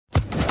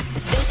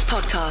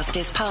podcast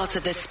is part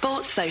of the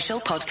Sports Social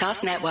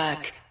Podcast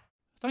Network.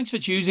 Thanks for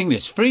choosing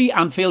this free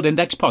Anfield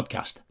Index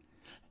podcast.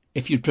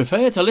 If you'd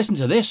prefer to listen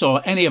to this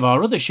or any of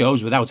our other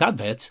shows without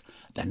adverts,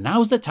 then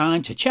now's the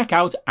time to check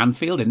out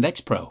Anfield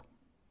Index Pro.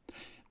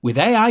 With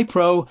AI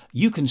Pro,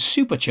 you can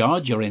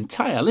supercharge your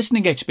entire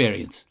listening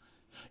experience.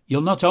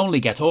 You'll not only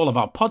get all of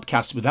our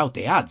podcasts without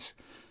the ads,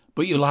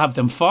 but you'll have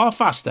them far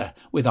faster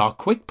with our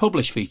quick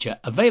publish feature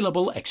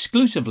available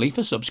exclusively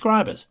for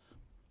subscribers.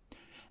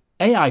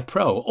 AI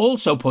Pro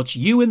also puts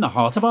you in the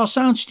heart of our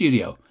sound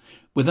studio,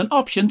 with an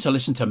option to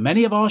listen to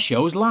many of our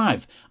shows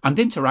live and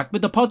interact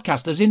with the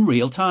podcasters in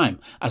real time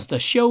as the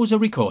shows are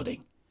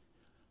recording.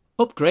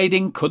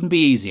 Upgrading couldn't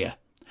be easier.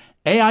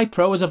 AI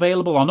Pro is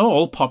available on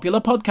all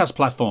popular podcast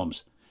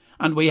platforms,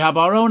 and we have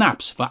our own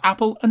apps for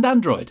Apple and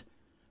Android.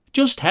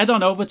 Just head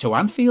on over to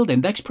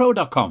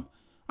AnfieldIndexPro.com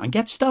and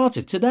get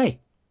started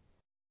today.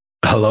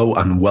 Hello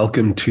and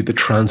welcome to the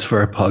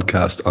Transfer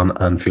Podcast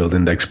on Anfield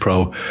Index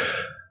Pro.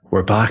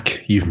 We're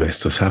back. You've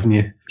missed us, haven't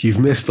you? You've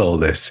missed all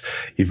this.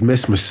 You've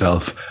missed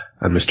myself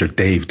and Mr.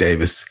 Dave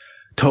Davis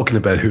talking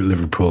about who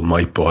Liverpool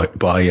might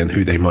buy and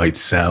who they might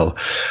sell.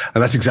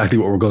 And that's exactly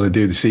what we're going to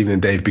do this evening,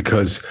 Dave,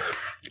 because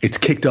it's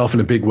kicked off in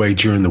a big way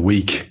during the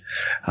week.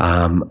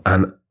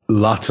 And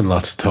lots and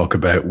lots to talk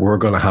about. We're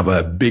going to have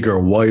a bigger,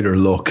 wider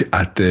look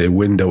at the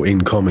window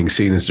incoming,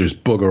 seeing as there's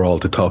bugger all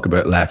to talk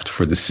about left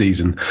for the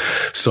season.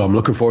 So I'm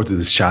looking forward to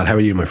this chat. How are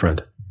you, my friend?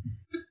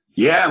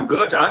 Yeah, I'm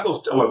good. I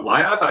won't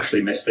lie, I've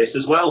actually missed this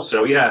as well.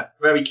 So, yeah,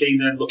 very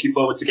keen and looking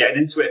forward to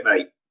getting into it,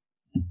 mate.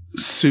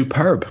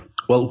 Superb.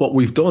 Well, what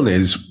we've done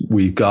is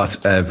we've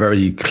got a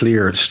very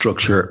clear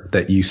structure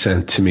that you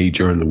sent to me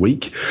during the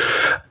week.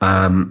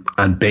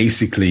 And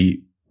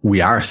basically, we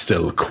are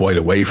still quite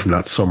away from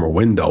that summer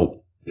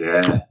window.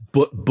 Yeah.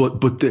 But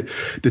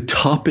the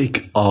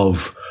topic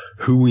of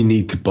who we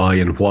need to buy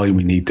and why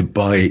we need to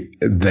buy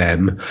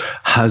them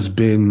has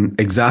been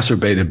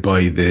exacerbated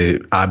by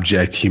the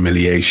abject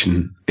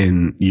humiliation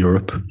in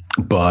Europe,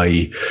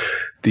 by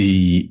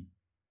the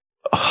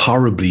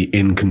horribly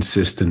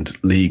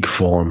inconsistent league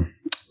form,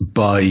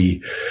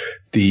 by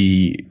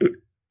the,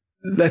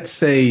 let's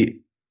say,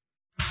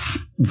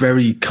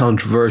 very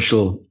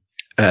controversial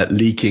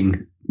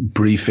leaking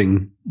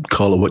briefing,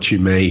 call it what you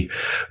may,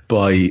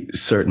 by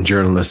certain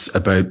journalists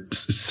about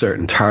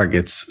certain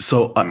targets.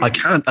 So I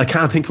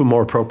can't think of a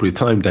more appropriate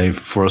time, Dave,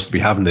 for us to be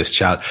having this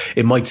chat.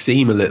 It might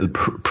seem a little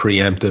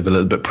preemptive, a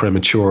little bit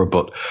premature,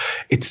 but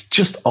it's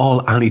just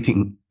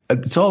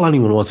it's all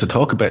anyone wants to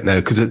talk about now,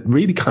 because it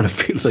really kind of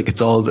feels like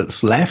it's all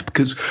that's left,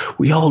 because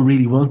we all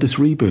really want this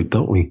reboot,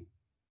 don't we?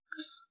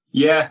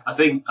 Yeah, I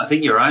think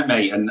you're right,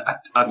 mate. And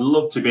I'd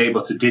love to be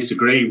able to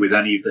disagree with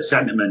any of the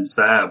sentiments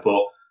there,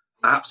 but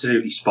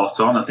absolutely spot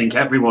on. I think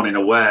everyone in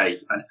a way,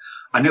 and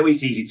I know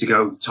it's easy to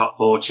go top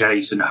four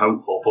chase and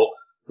hopeful, but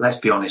let's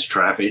be honest,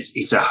 Trev,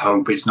 it's a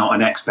hope. It's not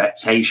an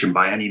expectation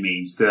by any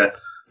means. There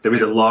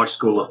is a large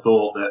school of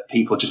thought that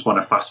people just want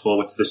to fast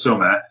forward to the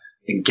summer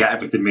and get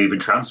everything moving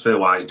transfer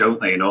wise, don't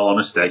they, in all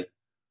honesty?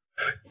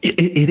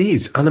 It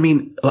is. And I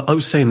mean, I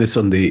was saying this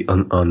on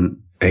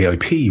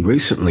AIP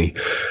recently,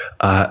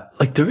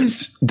 there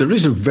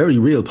is a very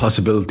real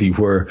possibility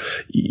where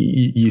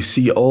you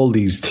see all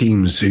these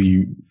teams who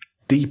you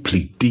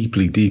deeply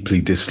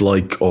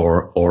dislike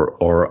or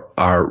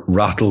are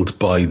rattled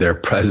by their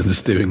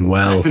presence doing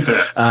well,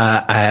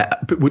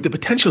 but with the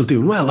potential of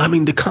doing well. I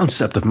mean, the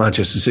concept of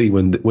Manchester City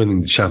winning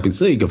the Champions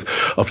League,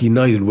 of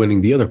United winning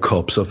the other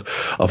cups, of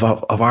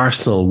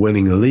Arsenal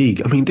winning the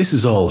league. I mean, this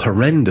is all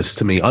horrendous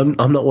to me. I'm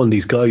not one of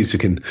these guys who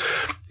can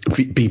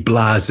be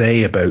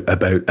blasé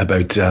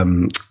about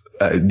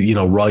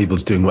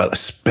rivals doing well,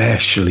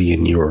 especially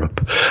in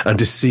Europe. And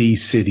to see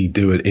City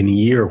do it in a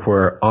year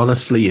where,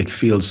 honestly, it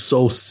feels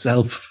so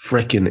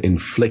self-frickin'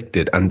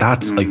 inflicted. And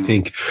that's, I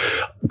think,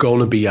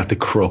 going to be at the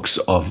crux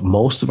of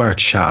most of our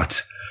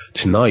chat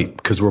tonight,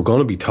 because we're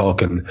going to be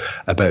talking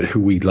about who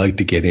we'd like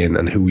to get in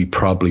and who we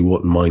probably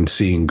wouldn't mind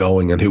seeing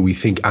going and who we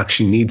think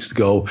actually needs to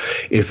go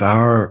if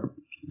our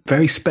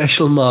very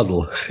special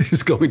model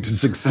is going to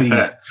succeed.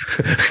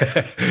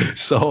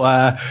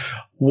 So,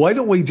 why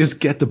don't we just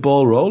get the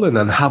ball rolling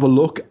and have a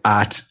look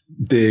at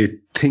the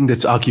thing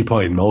that's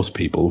occupying most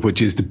people, which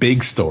is the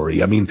big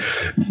story. I mean,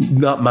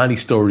 not many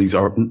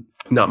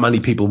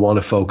people want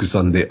to focus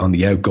on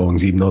the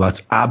outgoings, even though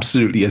that's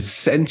absolutely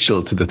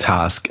essential to the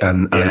task.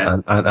 And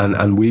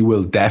we're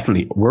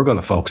going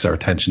to focus our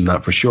attention on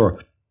that for sure.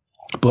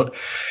 But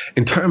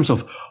in terms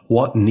of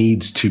what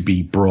needs to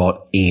be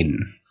brought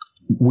in,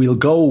 we'll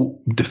go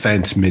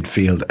defense,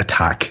 midfield,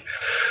 attack.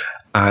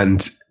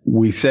 And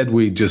we said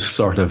we'd just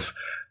sort of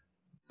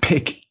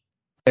pick,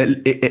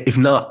 if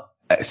not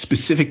a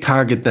specific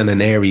target, then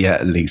an area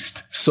at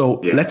least.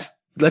 So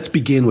let's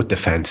begin with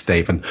defense,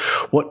 Dave. And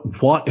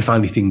what, if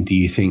anything, do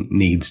you think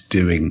needs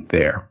doing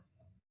there?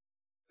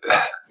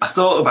 I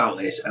thought about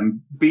this,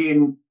 and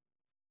being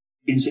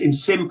in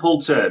simple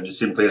terms, as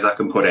simply as I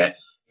can put it,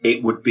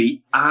 it would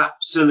be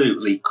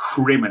absolutely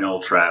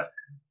criminal, Trev,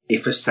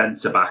 if a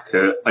centre-back,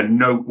 a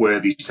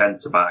noteworthy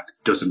centre-back,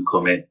 doesn't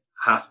come in.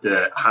 Have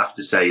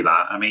to say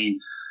that. I mean,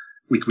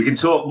 we can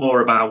talk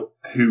more about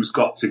who's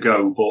got to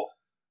go, but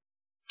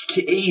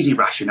easy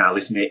rationale,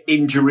 isn't it?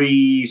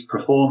 Injuries,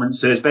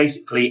 performances,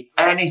 basically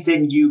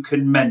anything you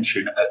can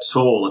mention at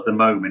all at the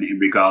moment in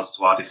regards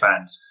to our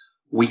defence.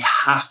 We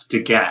have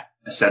to get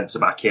a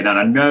centre-back in. And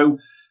I know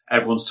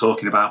everyone's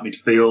talking about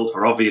midfield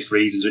for obvious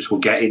reasons, which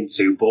we'll get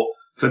into. But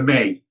for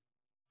me,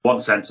 one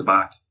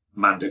centre-back,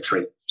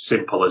 mandatory.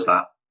 Simple as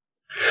that.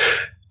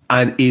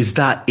 And is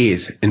that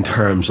it in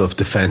terms of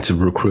defensive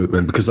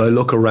recruitment? Because I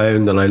look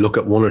around and I look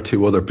at one or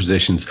two other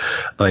positions.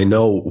 I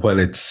know when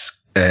it's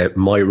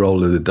my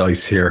roll of the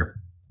dice here,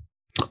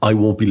 I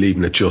won't be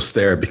leaving it just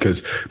there,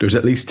 because there's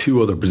at least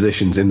two other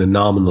positions in the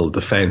nominal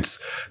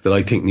defence that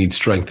I think need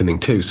strengthening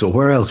too. So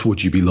where else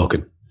would you be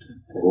looking?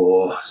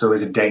 Oh, it's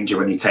always a danger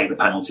when you take the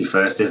penalty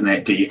first, isn't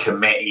it? Do you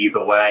commit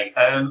either way?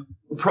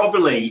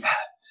 Probably.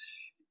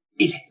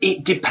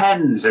 It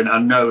depends, and I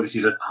know this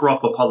is a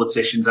proper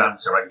politician's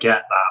answer, I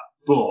get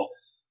that, but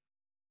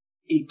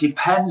it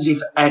depends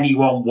if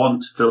anyone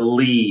wants to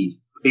leave.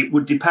 It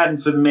would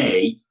depend for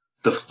me,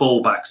 the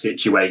fullback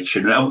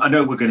situation. I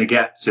know we're going to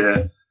get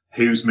to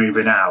who's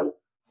moving out.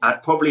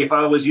 I'd probably, if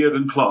I was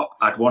Jurgen Klopp,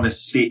 I'd want to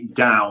sit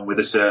down with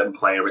a certain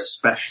player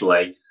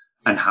especially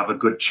and have a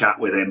good chat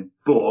with him.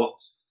 But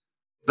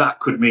that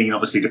could mean,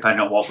 obviously,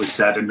 depending on what was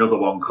said, another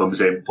one comes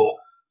in. But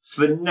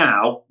for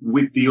now,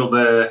 with the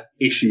other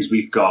issues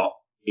we've got,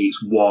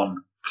 it's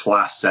one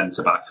class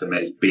centre-back for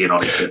me, being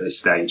honest at this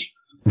stage.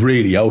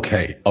 Really?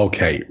 Okay.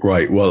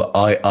 Right. Well,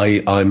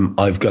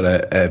 I've got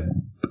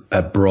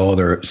a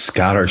broader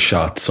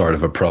scattershot sort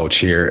of approach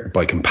here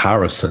by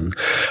comparison.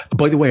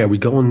 By the way, are we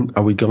going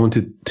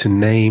to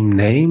name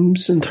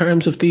names in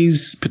terms of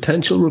these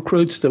potential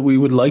recruits that we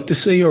would like to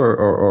see,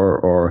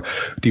 or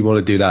do you want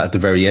to do that at the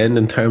very end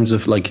in terms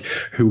of like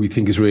who we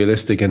think is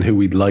realistic and who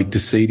we'd like to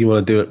see? Do you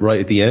want to do it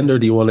right at the end, or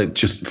do you want to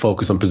just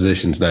focus on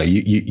positions now?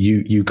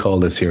 You call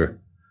this here.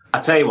 I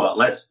tell you what,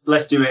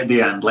 let's do it at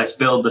the end. Let's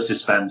build the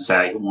suspense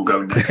out, and we'll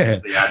go next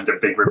to the end, a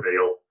big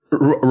reveal.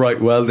 Right.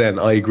 Well, then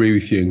I agree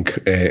with you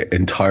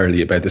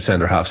entirely about the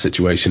centre half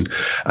situation,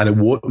 and it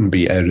wouldn't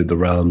be out of the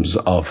realms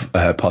of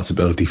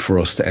possibility for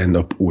us to end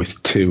up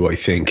with two. I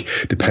think,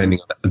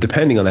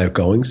 depending on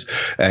outgoings,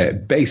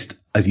 based,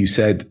 as you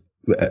said,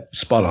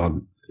 spot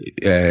on.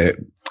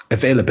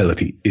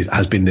 Availability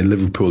has been the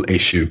Liverpool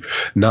issue,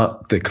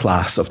 not the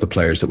class of the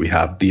players that we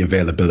have, the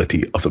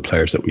availability of the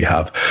players that we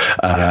have.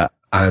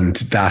 And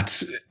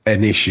that's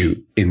an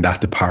issue in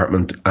that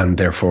department, and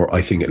therefore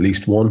I think at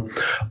least one.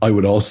 I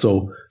would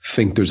also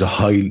think there's a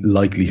high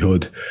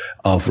likelihood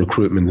of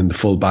recruitment in the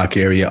full back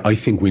area. I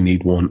think we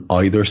need one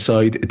either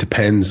side. It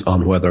depends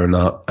on whether or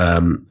not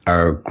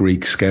our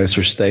Greek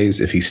Scouser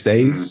stays. If he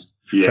stays,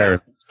 fair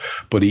enough.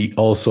 But he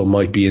also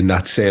might be in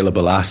that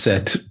saleable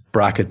asset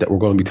bracket that we're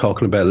going to be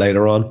talking about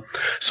later on.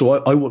 So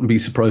I wouldn't be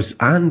surprised.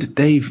 And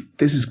Dave,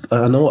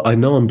 I know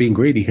I'm being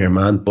greedy here,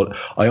 man, but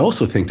I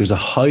also think there's a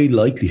high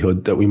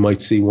likelihood that we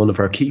might see one of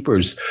our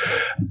keepers,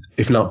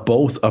 if not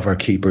both of our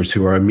keepers,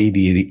 who are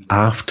immediately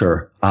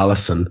after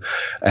Alisson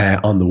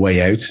on the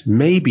way out.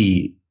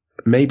 Maybe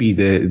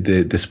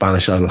the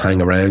Spanish lad will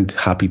hang around,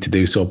 happy to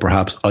do so,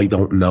 perhaps. I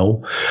don't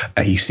know.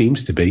 He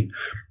seems to be,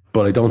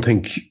 but I don't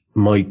think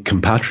my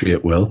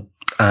compatriot will.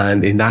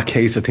 And in that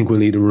case, I think we'll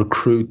need a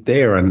recruit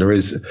there. And there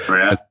is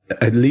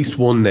at least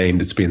one name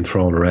that's being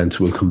thrown around.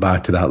 So we'll come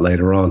back to that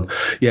later on.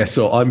 Yeah.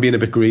 So I'm being a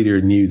bit greedier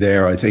than you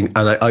there, I think.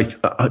 And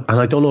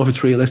I don't know if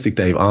it's realistic,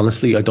 Dave.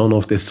 Honestly, I don't know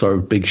if this sort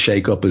of big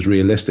shake up is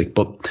realistic,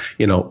 but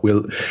you know,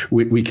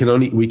 we can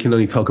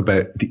only talk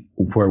about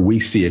where we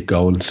see it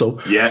going.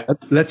 So yeah,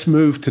 let's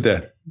move to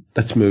the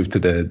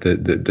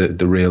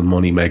real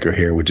money maker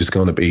here, which is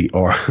going to be,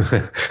 or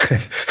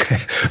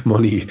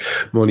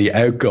money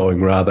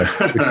outgoing rather,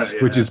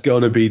 which is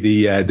going to be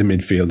the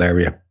midfield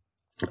area.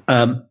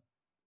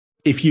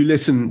 If you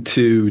listen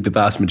to the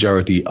vast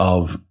majority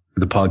of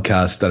the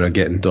podcasts that are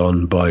getting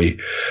done by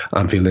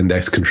Anfield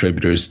Index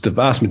contributors, the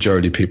vast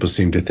majority of people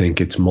seem to think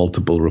it's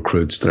multiple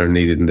recruits that are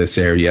needed in this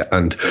area,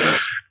 and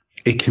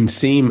it can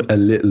seem a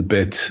little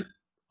bit.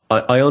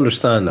 I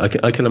understand.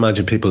 I can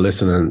imagine people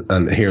listening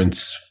and hearing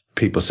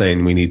people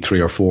saying we need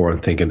 3 or 4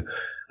 and thinking,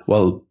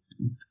 well,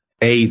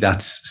 A,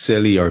 that's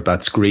silly, or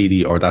that's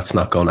greedy, or that's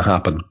not going to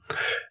happen.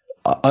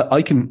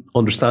 I can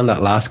understand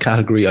that last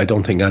category. I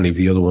don't think any of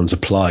the other ones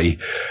apply.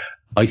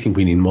 I think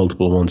we need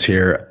multiple ones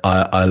here.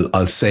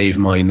 I'll save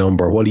my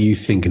number. What are you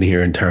thinking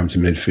here in terms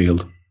of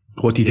midfield?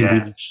 What do you think we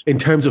need in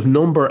terms of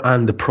number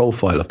and the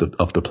profile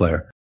of the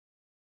player?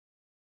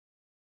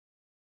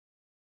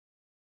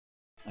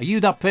 Are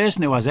you that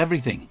person who has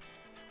everything?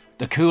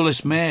 The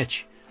coolest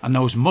merch and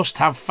those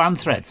must-have fan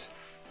threads?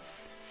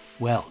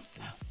 Well,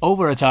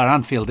 over at our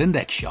Anfield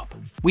Index shop,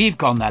 we've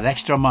gone that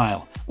extra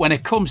mile when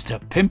it comes to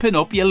pimping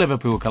up your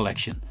Liverpool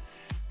collection.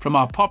 From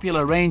our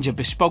popular range of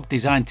bespoke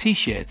design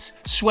t-shirts,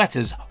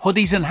 sweaters,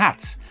 hoodies and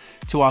hats,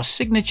 to our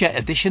signature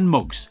edition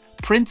mugs,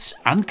 prints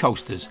and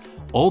coasters,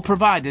 all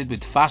provided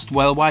with fast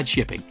worldwide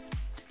shipping.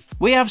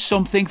 We have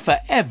something for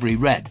every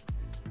red.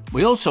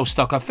 We also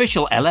stock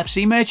official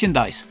LFC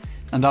merchandise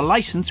and are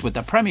licensed with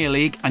the Premier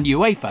League and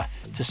UEFA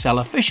to to sell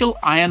official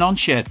iron-on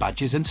shirt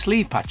badges and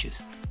sleeve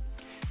patches.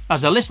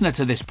 As a listener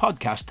to this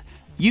podcast,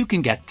 you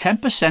can get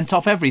 10%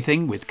 off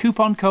everything with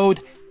coupon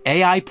code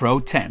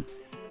AIPRO10.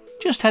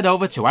 Just head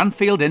over to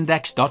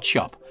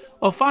AnfieldIndex.shop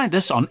or find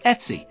us on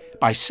Etsy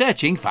by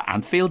searching for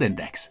Anfield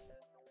Index.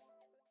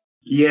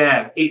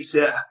 Yeah,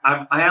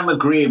 I am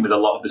agreeing with a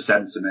lot of the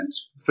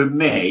sentiments. For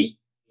me,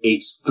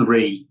 it's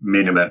 3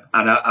 minimum.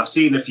 And I've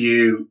seen a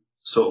few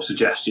sort of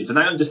suggestions, and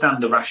I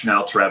understand the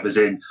rationale, Trevor's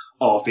in,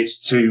 if it's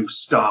 2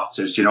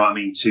 starters, do you know what I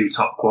mean? 2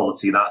 top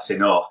quality, that's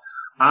enough.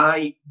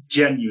 I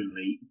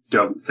genuinely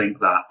don't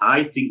think that.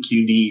 I think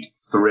you need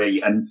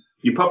 3, and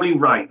you're probably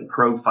right. The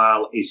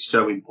profile is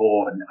so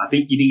important. I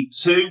think you need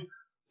 2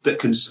 that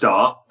can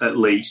start, at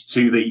least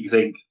 2 that you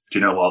think, do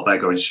you know what,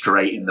 they're going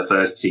straight in the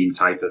first team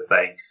type of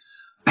thing.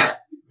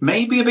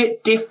 Maybe a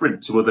bit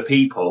different to other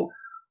people.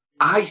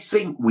 I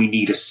think we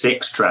need a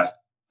 6, Trev.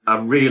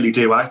 I really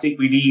do. I think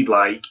we need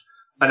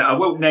and I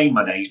won't name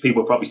my names,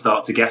 people will probably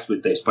start to guess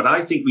with this, but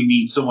I think we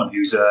need someone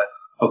who's a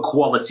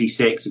quality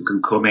 6 and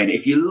can come in.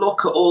 If you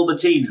look at all the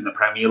teams in the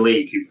Premier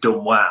League who've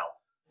done well,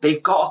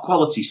 they've got a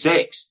quality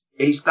 6.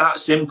 It's that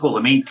simple.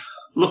 I mean,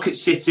 look at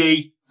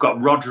City, got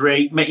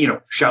Rodri,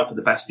 shout for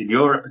the best in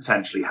Europe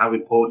potentially, how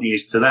important he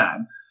is to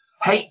them.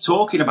 Hate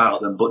talking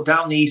about them, but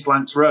down the East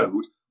Lancs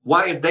Road,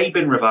 why have they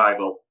been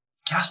revival?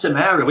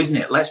 Casemiro, isn't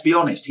it? Let's be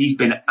honest, he's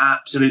been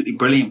absolutely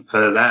brilliant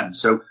for them.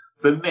 So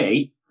for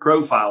me,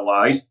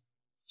 profile-wise,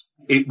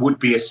 it would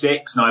be a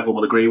 6. Not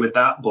everyone will agree with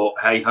that, but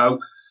hey-ho.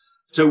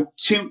 So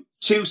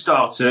two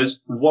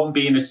starters, 1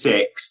 being a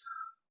 6.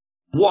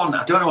 1,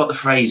 I don't know what the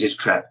phrase is,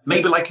 Trev.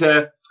 Maybe like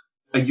a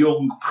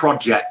young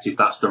project, if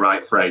that's the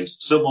right phrase.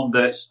 Someone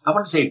that's, I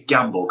want to say a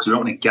gamble, because we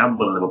don't want to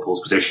gamble in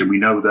Liverpool's position. We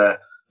know that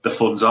the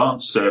funds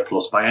aren't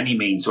surplus by any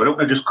means. So I don't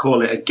want to just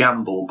call it a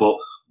gamble, but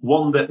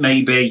one that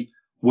maybe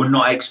we're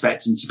not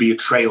expecting to be a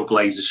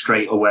trailblazer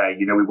straight away.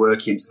 We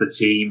work into the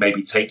team,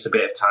 maybe takes a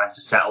bit of time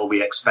to settle.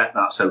 We expect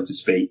that, so to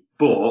speak.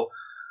 But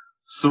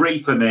 3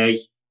 for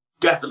me,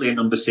 definitely a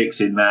number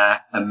 6 in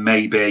there, and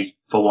maybe,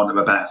 for want of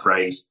a better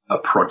phrase, a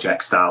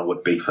project style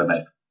would be for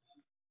me.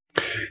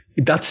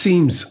 That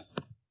seems,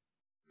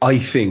 I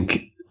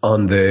think,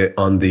 on the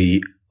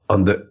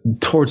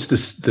towards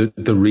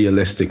the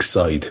realistic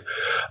side,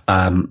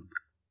 and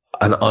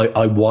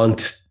I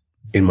want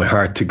in my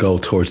heart to go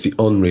towards the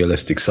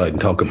unrealistic side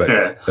and talk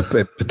about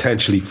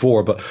potentially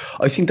 4, but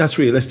I think that's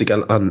realistic.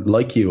 And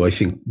like you, I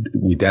think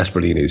we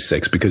desperately need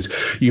 6, because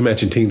you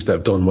mentioned teams that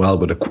have done well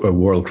with a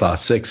world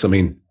class 6. I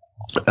mean,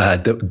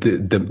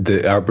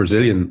 our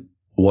Brazilian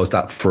was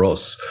that for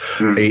us.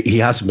 He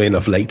hasn't been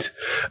of late,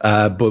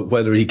 but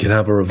whether he can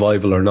have a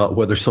revival or not,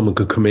 whether someone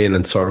could come in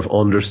and sort of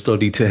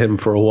understudy to him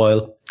for a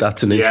while,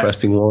 that's an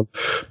interesting one.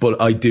 But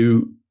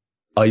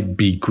I'd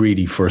be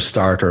greedy for a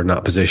starter in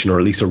that position, or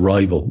at least a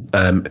rival.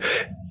 And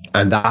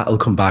that'll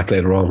come back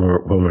later on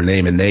when we're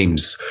naming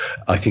names.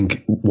 I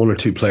think 1 or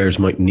 2 players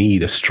might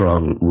need a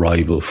strong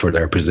rival for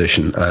their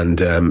position,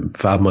 and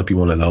Fab might be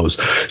one of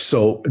those.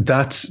 So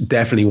that's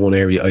definitely one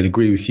area I'd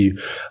agree with you.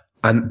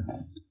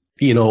 And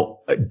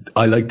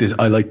I like this.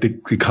 I like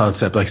the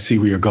concept. I see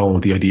where you're going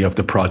with the idea of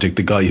the project,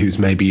 the guy who's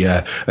maybe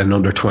an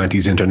under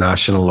 20s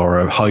international or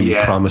a highly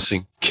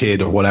promising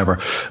kid or whatever.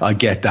 I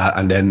get that.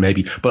 And then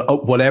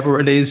but whatever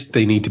it is,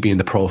 they need to be in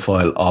the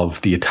profile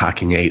of the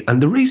attacking 8.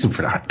 And the reason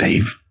for that,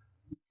 Dave,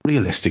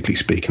 realistically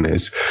speaking,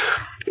 is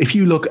if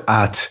you look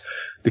at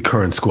the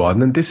current squad,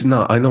 and this is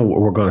not, I know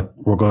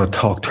we're going to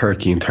talk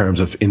turkey in terms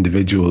of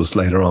individuals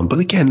later on, but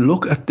again,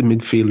 look at the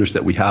midfielders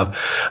that we have,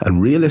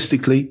 and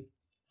realistically,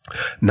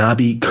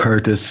 Naby,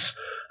 Curtis,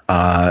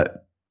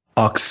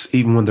 Ox,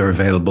 even when they're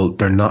available,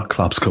 they're not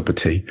Klopp's cup of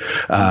tea.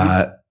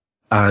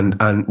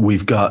 And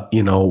we've got,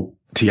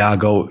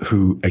 Thiago,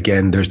 who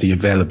again, there's the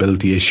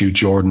availability issue.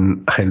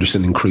 Jordan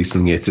Henderson,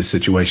 increasingly,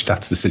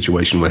 that's the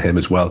situation with him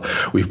as well.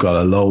 We've got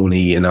a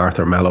loanee in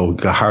Arthur Mello. We've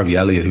got Harvey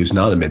Elliott, who's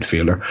not a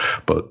midfielder,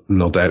 but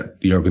no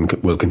doubt Jurgen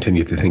will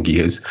continue to think he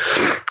is.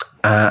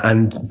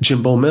 And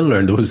Jimbo Milner,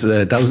 and that was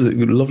a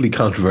lovely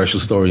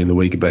controversial story in the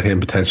week about him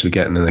potentially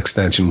getting an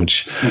extension,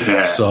 which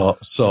saw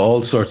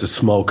all sorts of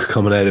smoke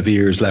coming out of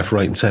ears left,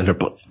 right, and centre.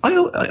 But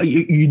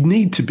you'd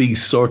need to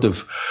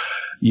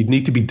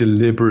be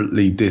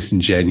deliberately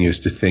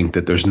disingenuous to think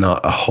that there's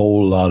not a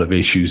whole lot of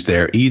issues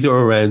there, either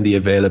around the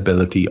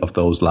availability of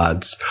those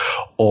lads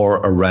or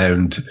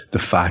around the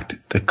fact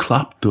that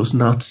Klopp does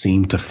not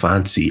seem to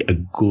fancy a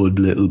good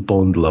little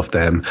bundle of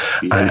them.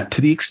 Yeah. And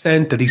to the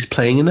extent that he's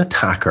playing an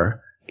attacker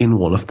in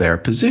one of their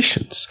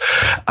positions.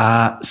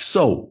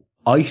 So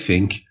I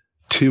think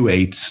 2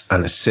 8s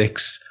and a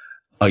 6,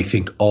 I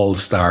think all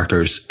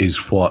starters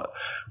is what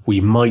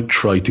we might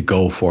try to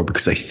go for,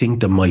 because I think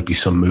there might be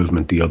some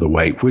movement the other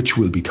way, which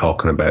we'll be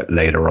talking about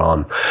later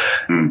on.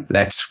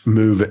 Let's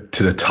move it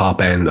to the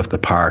top end of the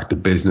park, the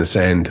business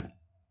end.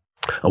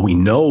 And we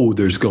know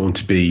there's going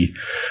to be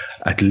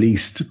at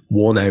least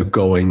one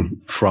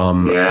outgoing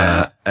from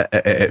a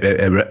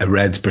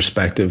Reds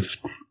perspective.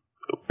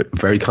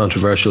 Very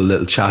controversial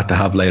little chat to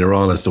have later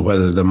on as to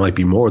whether there might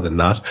be more than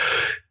that.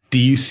 Do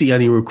you see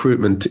any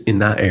recruitment in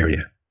that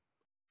area?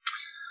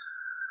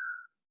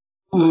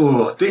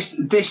 Oh,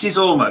 this is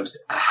almost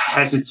a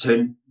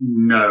hesitant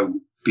no,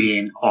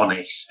 being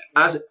honest.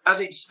 As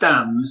it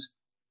stands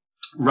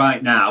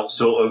right now,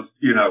 sort of,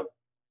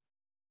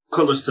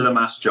 colours to the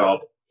mast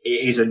job,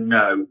 it is a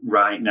no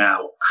right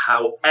now.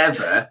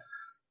 However,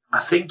 I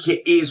think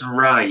it is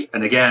right.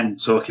 And again,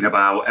 talking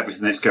about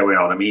everything that's going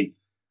on, I mean,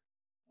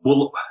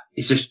 well,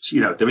 it's just,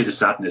 there is a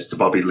sadness to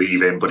Bobby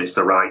leaving, but it's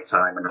the right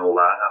time and all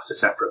that. That's a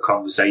separate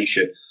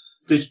conversation.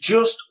 There's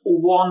just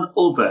one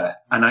other,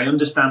 and I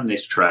understand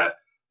this, Trev,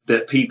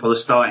 that people are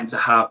starting to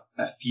have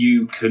a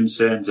few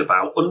concerns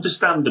about,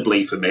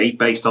 understandably for me,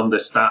 based on the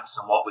stats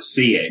and what we're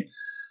seeing.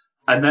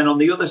 And then on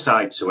the other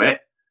side to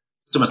it,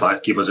 it's almost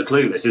like give us a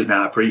clue. This isn't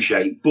I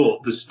appreciate,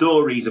 but the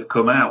stories have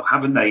come out,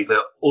 haven't they,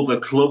 that other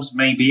clubs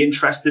may be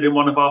interested in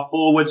one of our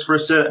forwards for a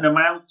certain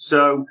amount.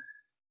 So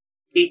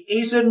it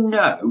is a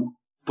no,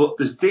 but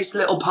there's this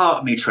little part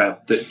of me,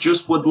 Trev, that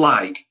just would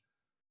like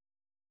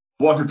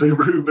one of the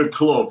rumoured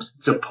clubs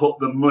to put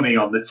the money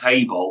on the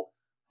table,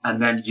 and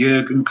then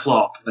Jurgen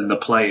Klopp and the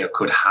player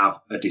could have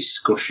a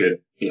discussion,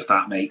 if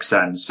that makes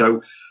sense.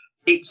 So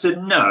it's a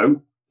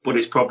no, but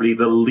it's probably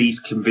the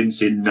least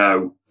convincing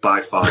no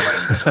by far.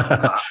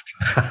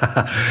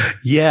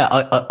 Yeah,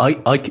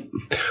 I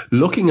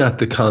looking at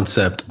the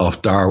concept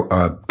of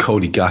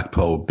Cody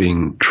Gakpo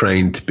being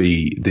trained to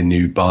be the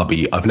new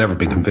Bobby, I've never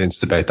been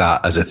convinced about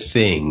that as a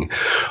thing.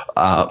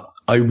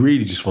 I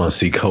really just want to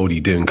see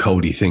Cody doing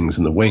Cody things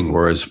in the wing,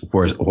 whereas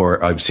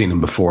where I've seen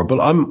him before. But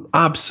I'm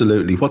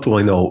absolutely, what do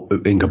I know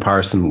in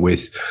comparison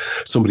with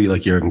somebody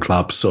like Jurgen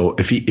Klopp? So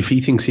if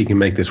he thinks he can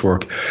make this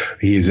work,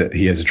 he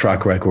has a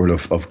track record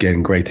of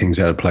getting great things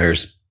out of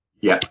players.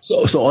 Yeah.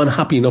 So I'm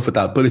happy enough with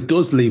that. But it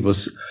does leave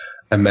us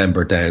a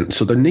member down.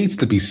 So there needs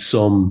to be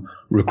some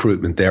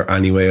recruitment there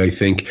anyway, I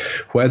think.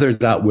 Whether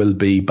that will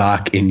be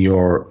back in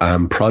your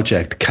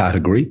project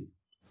category,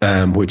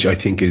 which I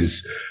think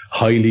is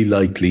highly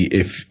likely.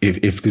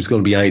 If there's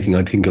going to be anything,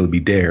 I think it'll be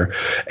there.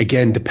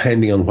 Again,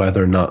 depending on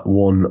whether or not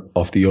one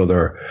of the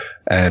other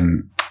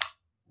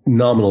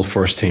nominal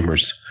first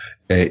teamers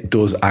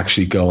does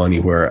actually go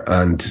anywhere.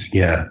 And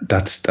yeah,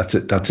 that's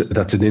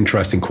an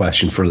interesting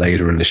question for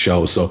later in the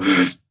show. So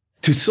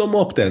to sum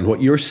up then,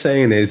 what you're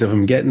saying is, if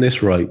I'm getting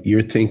this right,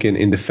 you're thinking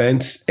in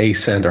defence, a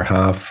centre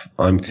half.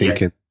 I'm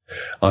thinking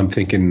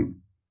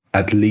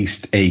at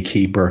least a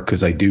keeper,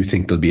 because I do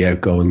think there'll be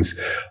outgoings.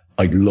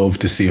 I'd love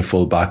to see a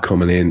full back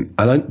coming in.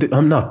 And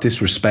I'm not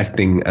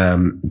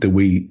disrespecting the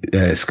wee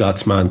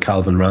Scotsman,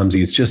 Calvin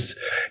Ramsey. It's just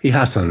he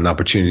hasn't an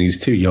opportunity. He's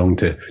too young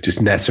to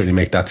just necessarily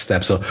make that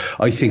step. So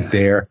I think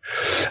there,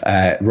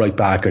 right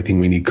back, I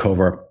think we need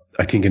cover.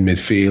 I think in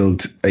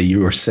midfield, you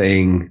were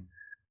saying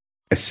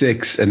a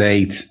 6, an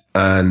 8,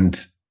 and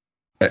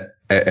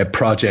a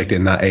project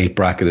in that 8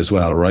 bracket as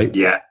well, right?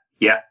 Yeah.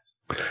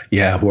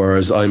 Yeah,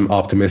 whereas I'm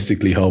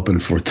optimistically hoping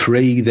for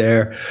 3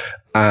 there,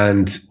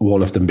 and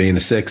one of them being a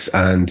 6.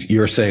 And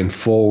you're saying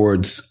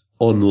forwards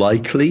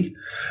unlikely,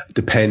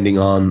 depending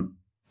on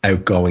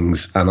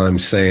outgoings. And I'm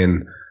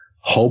saying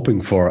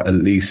hoping for at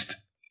least,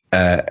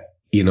 an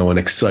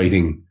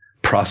exciting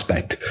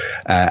prospect.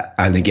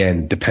 And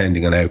again,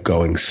 depending on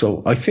outgoings.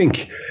 So I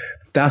think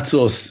that's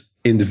us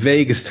in the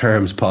vaguest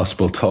terms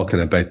possible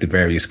talking about the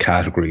various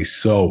categories.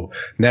 So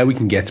now we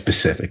can get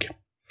specific.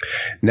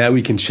 Now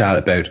we can chat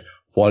about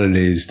what it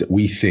is that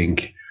we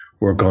think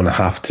we're going to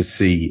have to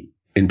see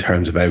in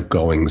terms of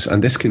outgoings.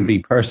 And this can be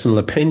personal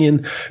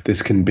opinion.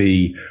 This can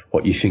be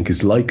what you think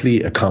is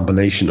likely, a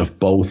combination of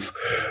both.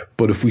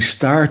 But if we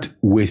start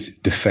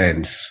with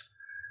defence,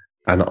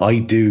 and I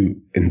do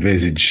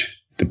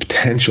envisage the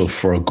potential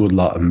for a good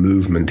lot of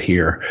movement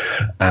here,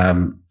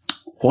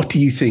 what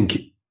do you think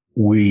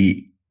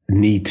we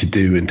need to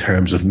do in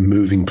terms of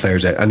moving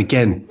players out? And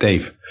again,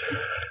 Dave,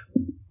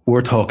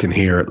 we're talking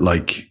here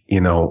like,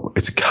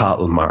 it's a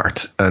cattle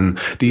mart, and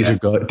these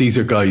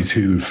are guys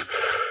who've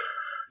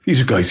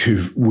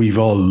we've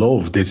all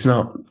loved. It's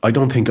not, I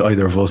don't think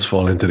either of us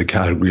fall into the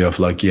category of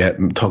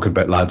talking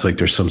about lads like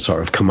there's some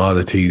sort of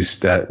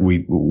commodities that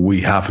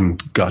we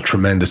haven't got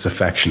tremendous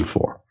affection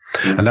for.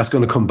 Mm-hmm. And that's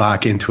going to come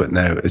back into it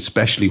now,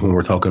 especially when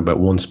we're talking about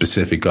one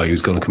specific guy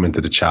who's going to come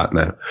into the chat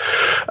now,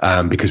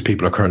 because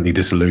people are currently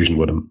disillusioned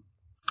with him.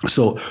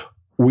 So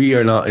we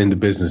are not in the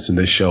business in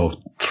this show of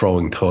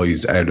throwing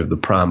toys out of the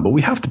pram, but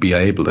we have to be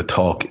able to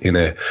talk in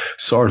a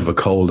sort of a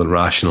cold and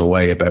rational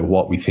way about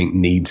what we think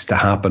needs to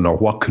happen, or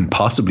what can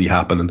possibly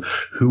happen, and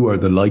who are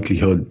the likely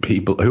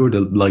people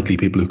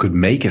who could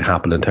make it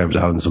happen in terms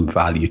of having some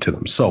value to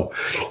them. So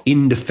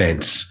in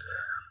defence,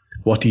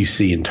 what do you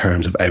see in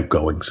terms of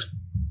outgoings?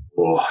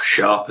 Oh,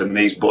 sharpen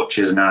these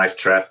butcher's knife,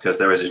 Trev, because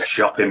there is a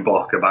chopping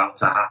block about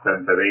to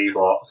happen for these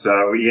lot.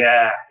 So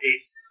yeah,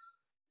 it's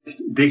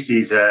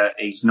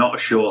not a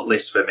short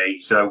list for me.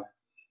 So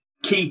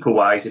keeper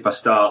wise, if I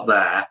start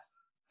there,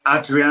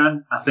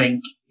 Adrian, I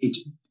think it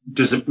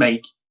doesn't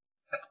make,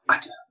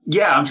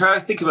 I'm trying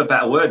to think of a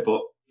better word,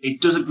 but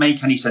it doesn't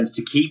make any sense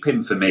to keep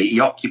him for me.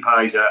 He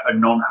occupies a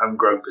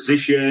non-homegrown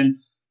position.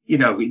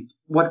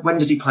 When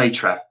does he play,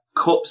 Trev?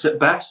 Cups at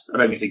best? I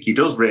don't even think he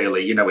does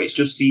really. It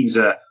just seems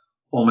a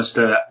almost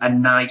a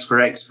nice for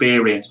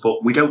experience,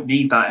 but we don't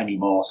need that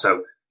anymore.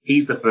 So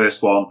he's the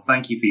first one.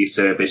 Thank you for your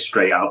service,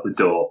 straight out the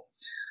door.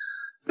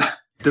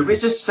 There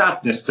is a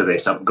sadness to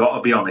this, I've got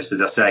to be honest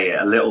as I say it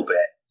a little bit,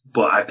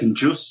 but I can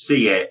just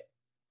see it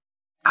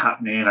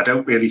happening. I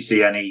don't really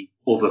see any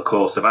other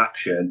course of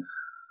action.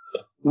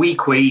 We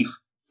queeve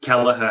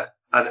Kelleher.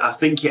 I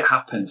think it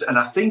happens, and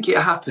I think it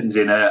happens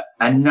in a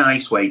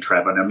nice way,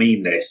 Trevor, and I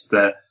mean this,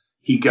 that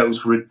he goes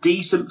for a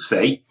decent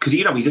fee, because,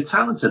 he's a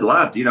talented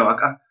lad,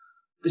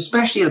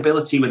 especially the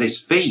ability with his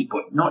feet,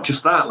 but not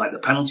just that, like the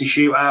penalty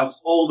shootouts,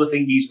 all the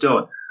things he's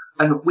done.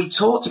 And we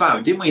talked about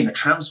it, didn't we, in the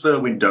transfer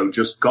window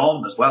just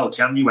gone as well,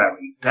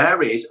 January.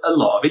 There is a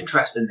lot of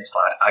interest in this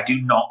lad. I do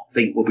not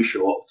think we'll be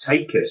short of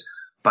takers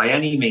by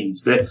any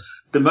means. The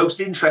most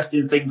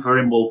interesting thing for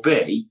him will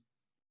be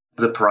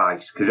the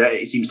price, because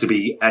it seems to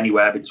be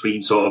anywhere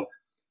between sort of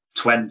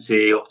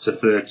 20 up to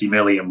 30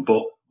 million.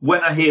 But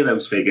when I hear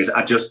those figures,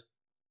 I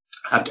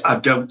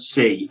don't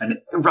see, and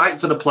right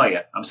for the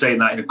player, I'm saying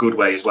that in a good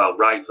way as well,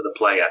 right for the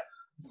player,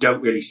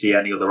 don't really see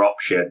any other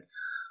option.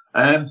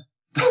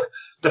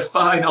 The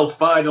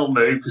final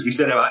move, because we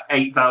said it about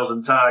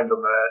 8,000 times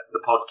on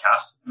the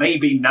podcast,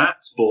 maybe Nat,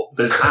 but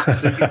there's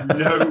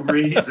absolutely no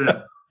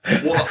reason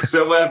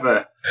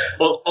whatsoever.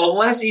 Well,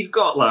 unless he's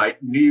got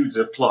like nudes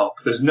of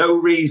Klopp, there's no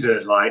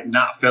reason like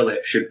Nat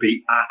Phillips should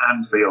be at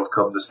Anfield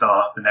come the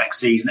start of the next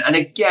season. And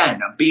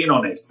again, I'm being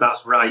honest,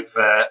 that's right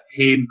for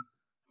him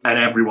and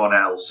everyone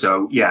else.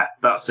 So yeah,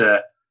 that's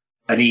an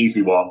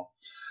easy one.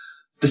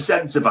 The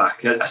centre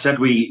back, I said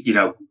we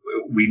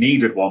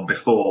needed one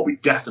before. We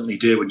definitely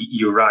do. And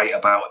you're right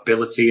about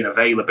ability and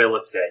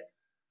availability.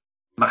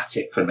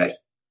 Matip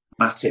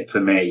for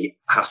me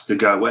has to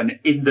go. And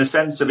in the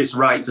sense of it's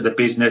right for the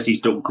business, he's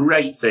done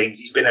great things.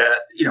 He's been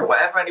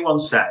whatever anyone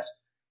says,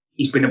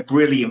 he's been a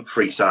brilliant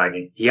free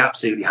signing. He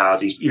absolutely has.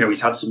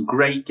 He's had some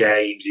great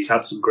games. He's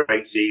had some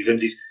great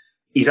seasons.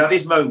 He's had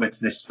his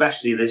moments, and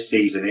especially this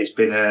season, it's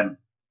been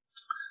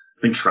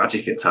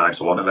tragic at times,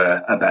 for want of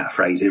a better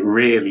phrase. It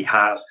really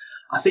has.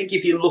 I think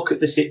if you look at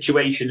the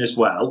situation as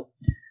well,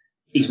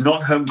 he's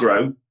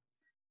non-homegrown.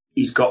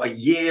 He's got a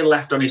year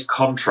left on his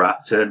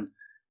contract. And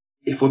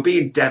if we're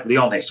being deadly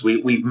honest,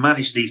 we've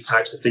managed these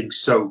types of things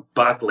so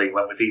badly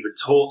when we've even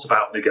talked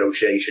about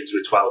negotiations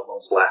with 12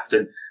 months left.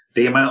 And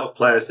the amount of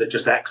players that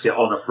just exit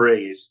on a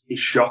free is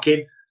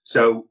shocking.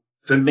 So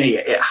for me,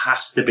 it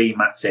has to be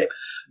Matip.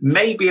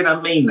 Maybe, and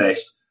I mean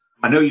this,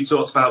 I know you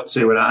talked about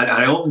too, and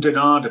I ummed and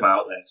ahed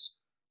about this.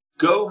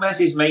 Gomez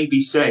is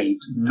maybe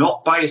saved,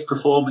 not by his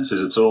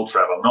performances at all,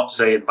 Trevor. I'm not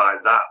saying by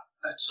that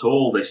at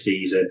all this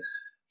season.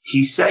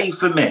 He's saved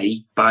for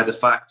me by the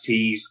fact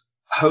he's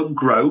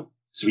homegrown,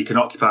 so he can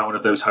occupy one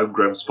of those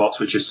homegrown spots,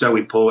 which are so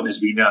important,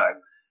 as we know.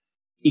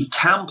 He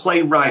can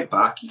play right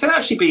back. He can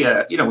actually be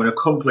an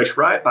accomplished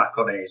right back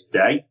on his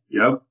day,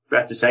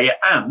 fair to say it.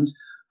 And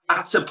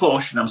at a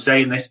push, and I'm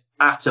saying this,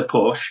 at a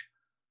push,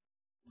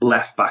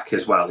 left back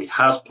as well. He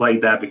has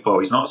played there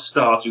before. He's not a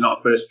starter, he's not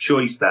a first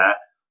choice there,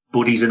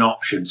 but he's an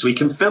option. So he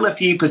can fill a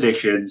few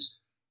positions.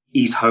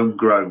 He's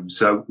homegrown.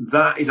 So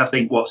that is, I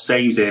think, what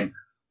saves him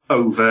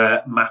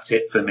over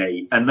Matip for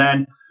me. And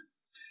then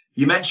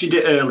you mentioned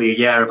it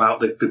earlier, about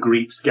the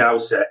Greek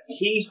Scouser.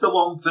 He's the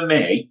one for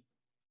me.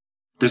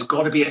 There's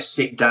got to be a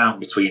sit down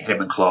between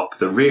him and Klopp.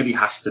 There really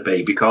has to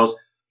be, because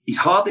he's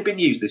hardly been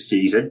used this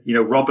season.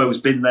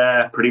 Robbo's been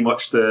there pretty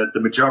much the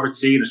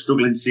majority in a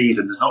struggling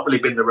season. There's not really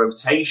been the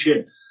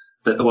rotation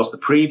that there was the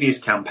previous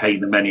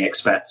campaign that many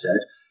expected.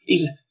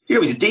 He's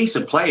a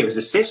decent player. His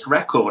assist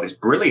record is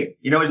brilliant.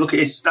 Look at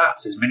his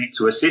stats. His minute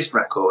to assist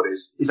record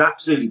is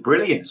absolutely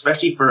brilliant,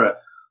 especially for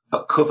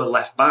a cover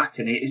left back.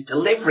 And his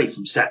delivery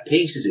from set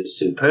pieces is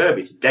superb.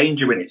 It's a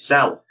danger in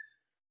itself.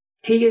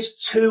 He is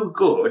too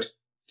good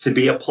to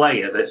be a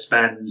player that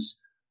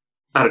spends,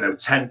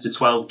 10 to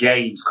 12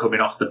 games coming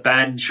off the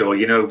bench, or,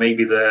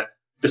 maybe the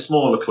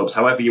smaller clubs,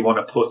 however you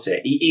want to put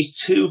it. He's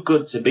too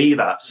good to be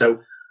that.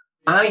 So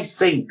I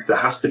think there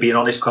has to be an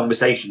honest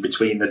conversation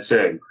between the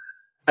two.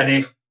 And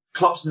if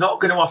Klopp's not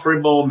going to offer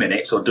him more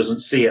minutes, or doesn't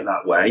see it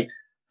that way,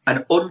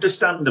 and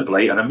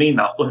understandably, and I mean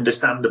that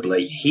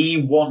understandably,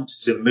 he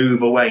wants to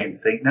move away and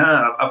think,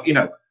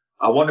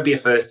 I want to be a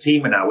first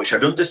teamer now, which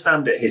I'd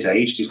understand at his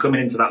age. He's coming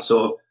into that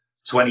sort of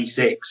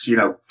 26,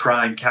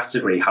 prime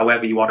category,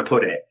 however you want to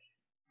put it.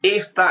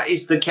 If that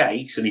is the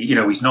case, and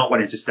he's not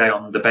wanting to stay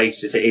on the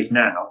basis it is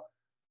now,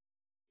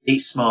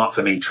 it's smart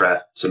for me, Trev,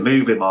 to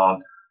move him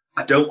on.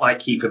 I don't like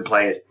keeping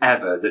players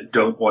ever that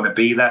don't want to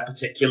be there,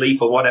 particularly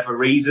for whatever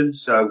reason.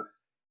 So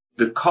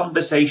the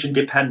conversation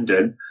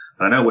dependent,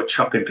 and I know we're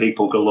chopping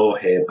people galore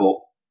here, but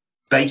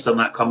based on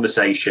that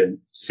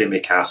conversation,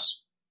 Tsimikas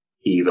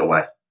either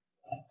way.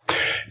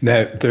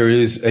 Now, there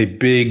is a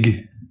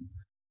big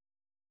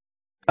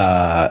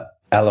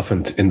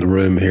elephant in the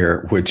room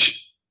here,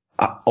 which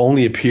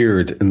only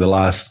appeared in the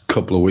last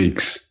couple of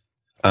weeks,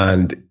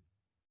 and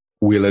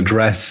we'll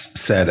address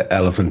said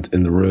elephant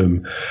in the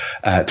room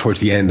towards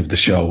the end of the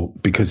show,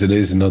 because it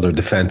is another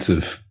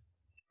defensive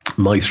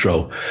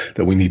maestro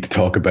that we need to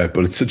talk about,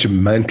 but it's such a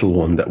mental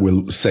one that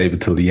we'll save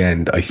it till the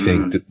end. I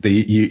think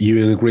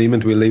you in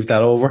agreement? We'll leave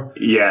that over.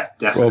 Yeah,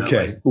 definitely.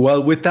 Okay.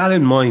 Well, with that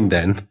in mind,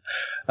 then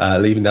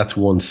leaving that to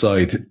one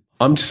side,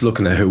 I'm just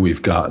looking at who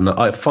we've got, and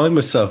I find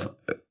myself.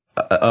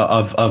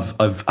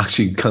 I've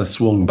actually kind of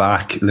swung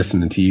back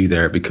listening to you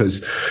there,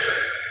 because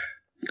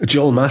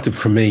Joel Matip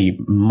for me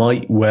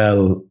might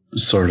well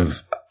sort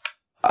of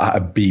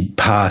be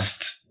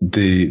past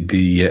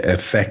the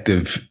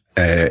effective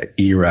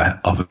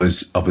era of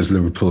his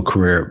Liverpool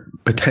career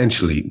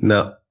potentially.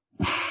 Now,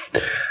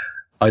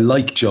 I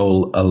like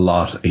Joel a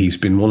lot. He's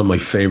been one of my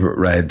favourite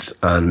Reds,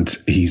 and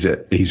he's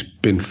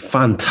been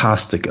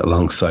fantastic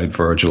alongside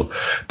Virgil.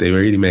 They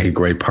really make a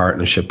great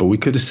partnership, but we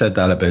could have said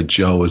that about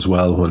Joe as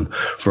well when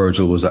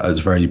Virgil was at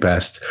his very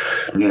best.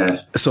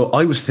 Yeah. So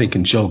I was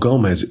thinking Joe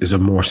Gomez is a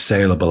more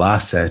saleable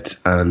asset,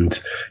 and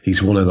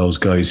he's one of those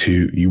guys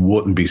who you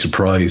wouldn't be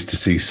surprised to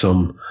see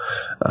some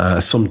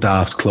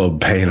daft club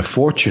paying a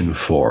fortune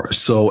for.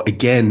 So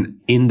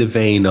again, in the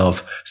vein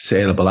of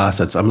saleable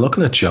assets, I'm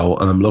looking at Joe,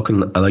 and I'm looking,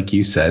 like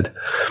you said,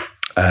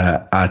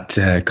 at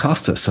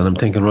Costas, and I'm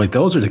thinking, right,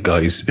 those are the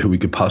guys who we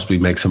could possibly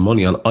make some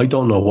money on. I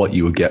don't know what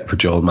you would get for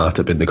Joel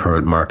Matip in the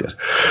current market.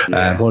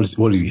 Yeah. What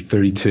is he,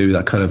 32,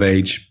 that kind of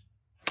age?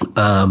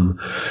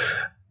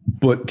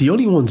 But the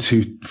only ones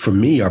who, for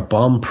me, are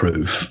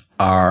bomb-proof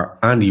are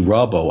Andy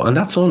Robbo, and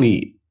that's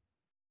only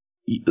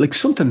like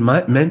something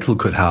mental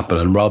could happen,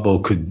 and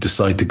Robbo could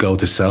decide to go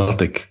to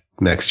Celtic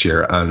next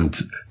year, and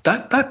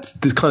that's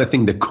the kind of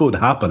thing that could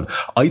happen.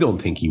 I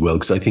don't think he will,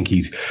 because I think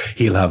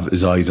he'll have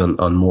his eyes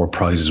on more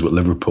prizes with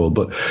Liverpool.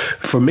 But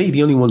for me,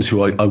 the only ones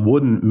who I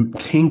wouldn't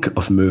think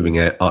of moving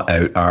out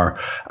are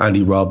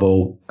Andy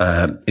Robbo,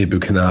 Ibu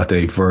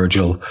Konate,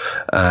 Virgil,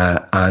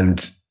 and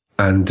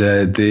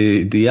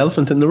the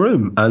elephant in the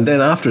room. And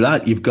then after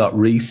that, you've got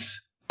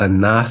Reece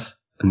and Nat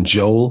and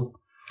Joel.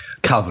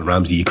 Calvin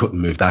Ramsey, you couldn't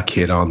move that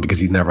kid on because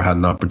he's never had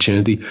an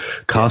opportunity.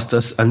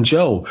 Costas and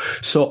Joe.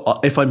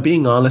 So if I'm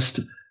being honest,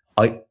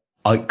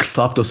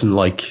 Klopp doesn't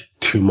like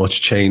too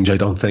much change. I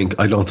don't think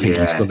I don't think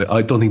there's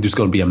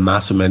going to be a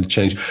massive amount of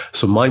change.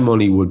 So my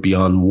money would be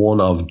on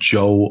one of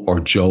Joe or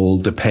Joel,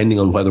 depending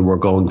on whether we're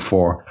going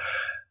for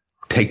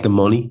take the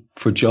money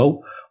for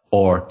Joe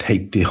or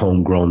take the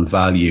homegrown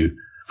value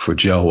for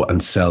Joe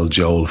and sell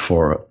Joel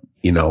for,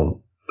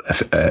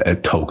 a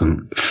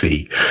token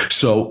fee.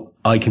 So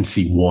I can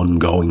see one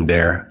going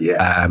there.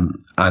 Yeah.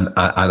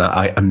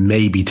 And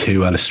maybe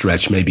two at a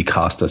stretch, maybe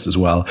Costas as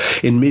well.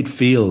 In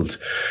midfield,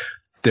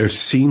 there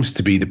seems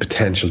to be the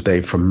potential,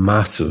 Dave, for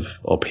massive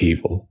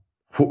upheaval.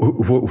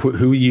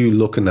 Who are you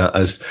looking at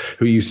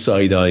who are you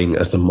side-eyeing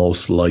as the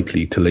most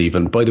likely to leave?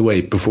 And by the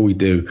way, before we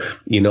do,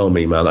 you know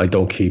me, man, I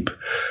don't keep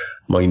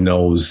my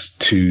nose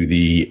to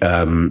the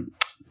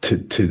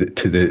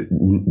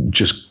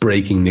just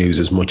breaking news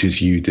as much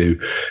as you do.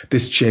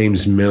 This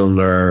James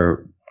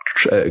Milner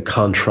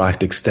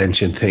contract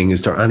extension thing,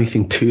 is there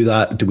anything to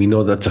that? Do we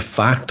know that's a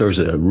fact, or is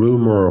it a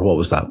rumor, or what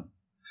was that?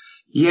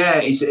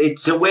 Yeah,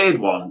 it's a weird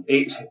one.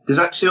 There's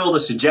actually all the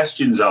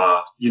suggestions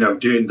are,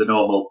 doing the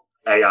normal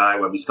AI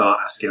when we start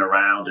asking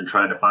around and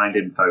trying to find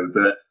info,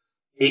 that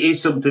it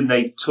is something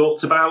they've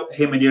talked about,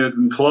 him and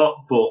Jurgen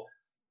Klopp, but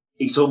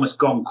it's almost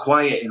gone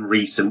quiet in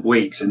recent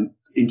weeks. And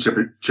in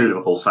true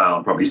Liverpool style,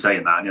 I'm probably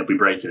saying that, and he'll be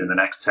breaking in the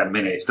next 10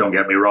 minutes, don't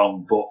get me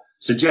wrong. But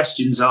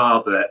suggestions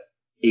are that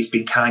it's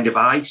been kind of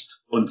iced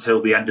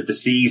until the end of the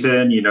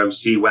season,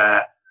 see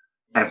where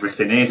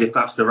everything is, if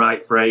that's the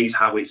right phrase,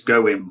 how it's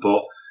going.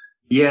 But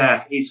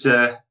yeah, it's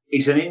an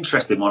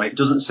interesting one. It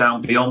doesn't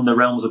sound beyond the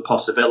realms of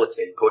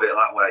possibility, put it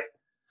that way.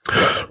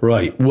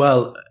 Right.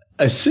 Well,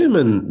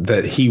 assuming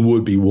that he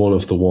would be one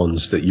of the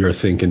ones that you're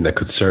thinking that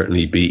could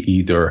certainly be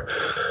either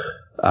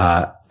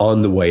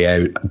on the way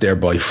out,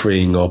 thereby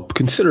freeing up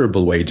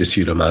considerable wages,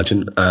 you'd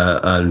imagine,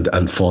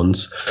 and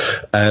funds.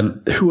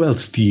 Who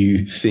else do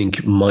you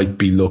think might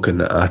be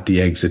looking at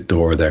the exit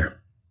door there?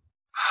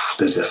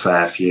 There's a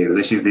fair few.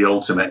 This is the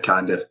ultimate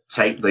kind of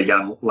take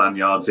the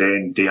lanyards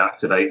in,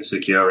 deactivate the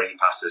security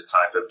passes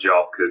type of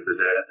job, because there's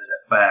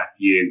a fair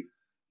few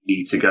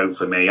need to go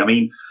for me. I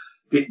mean,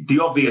 the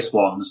obvious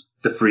ones,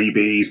 the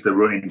freebies, the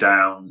running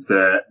downs,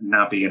 the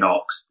Naby and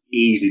Ox,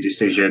 easy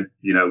decision.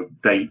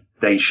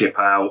 They ship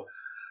out.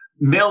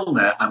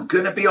 Milner, I'm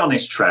going to be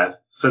honest, Trev,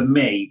 for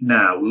me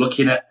now,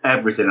 looking at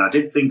everything, I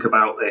did think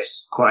about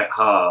this quite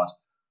hard.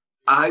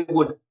 I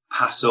would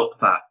pass up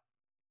that.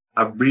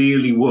 I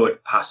really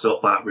would pass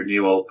up that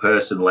renewal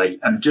personally.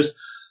 And just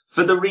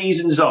for the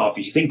reasons of,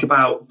 if you think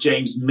about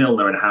James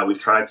Milner and how we've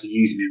tried to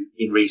use him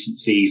in recent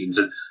seasons,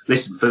 and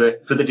listen, for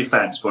the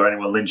defence, before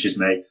anyone lynches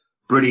me,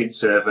 brilliant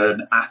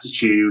servant,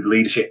 attitude,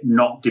 leadership,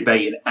 not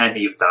debating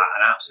any of that,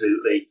 and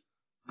absolutely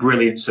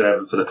brilliant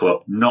servant for the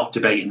club, not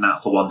debating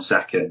that for 1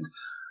 second.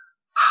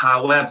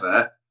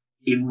 However,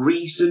 in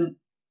recent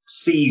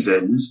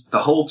seasons, the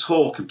whole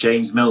talk of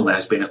James Milner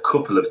has been a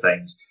couple of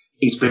things.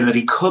 It's been that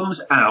he comes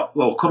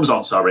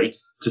on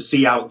to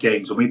see out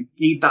games when we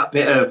need that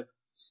bit of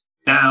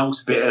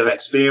nous, bit of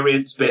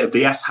experience, bit of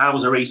the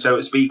S-housery, so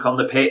to speak, on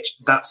the pitch.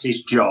 That's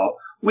his job,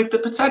 with the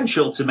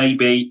potential to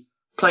maybe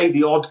play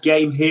the odd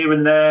game here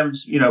and there,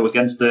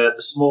 against the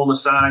smaller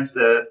sides,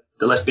 the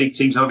less big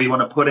teams, however you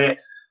want to put it.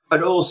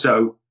 And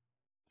also,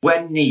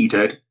 when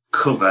needed,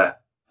 cover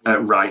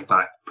at right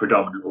back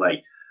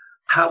predominantly.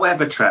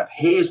 However, Trev,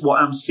 here's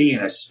what I'm seeing,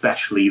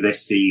 especially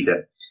this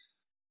season.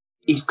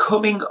 He's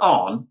coming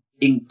on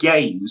in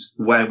games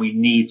where we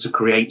need to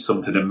create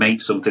something and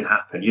make something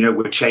happen.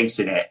 We're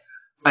chasing it.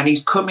 And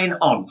he's coming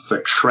on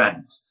for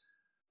Trent.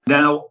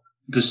 Now,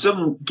 there's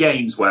some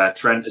games where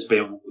Trent has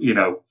been,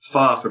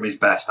 far from his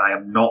best. I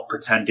am not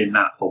pretending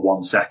that for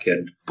 1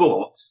 second.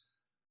 But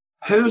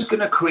who's going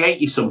to create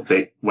you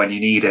something when you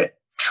need it?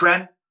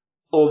 Trent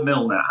or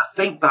Milner? I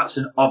think that's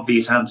an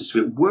obvious answer. So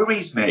it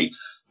worries me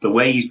the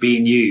way he's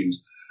being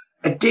used.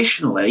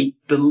 Additionally,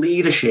 the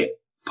leadership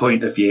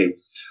point of view.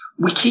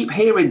 We keep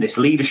hearing this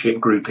leadership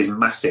group is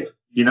massive.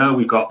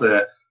 We've got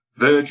the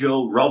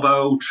Virgil,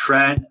 Robbo,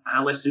 Trent,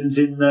 Alisson's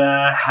in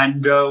there,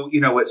 Hendo,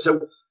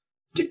 so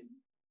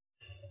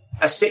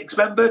a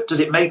 6-member, does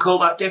it make all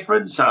that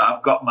difference?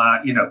 I've got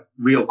my,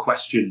 real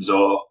questions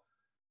or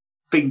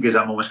fingers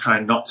I'm almost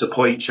trying not to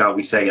point, shall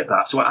we say, at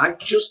that. So I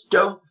just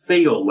don't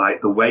feel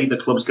like the way the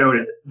club's going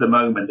at the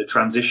moment, the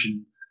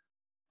transition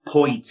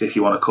point, if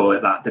you want to call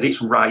it that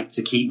it's right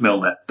to keep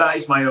Milner. That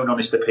is my own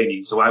honest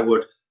opinion. So I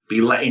would be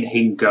letting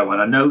him go.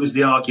 And I know there's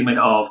the argument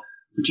of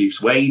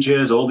reduce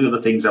wages, all the other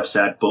things I've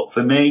said, but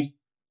for me,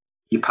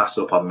 you pass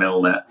up on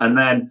Milner. And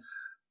then,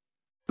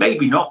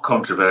 maybe not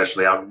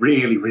controversially, I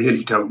really,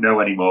 really don't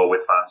know anymore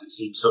with fans. It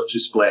seems such a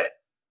split.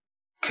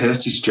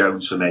 Curtis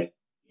Jones, for me,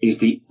 is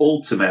the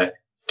ultimate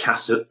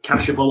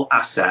cashable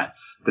asset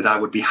that I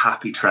would be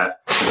happy, Trev,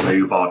 to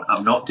move on.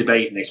 I'm not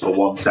debating this for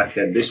 1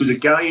 second. This was a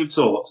guy who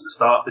talked at the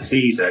start of the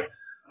season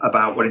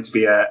about wanting to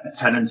be a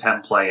 10 and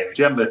 10 player.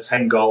 Do you remember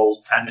 10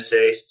 goals, 10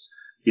 assists,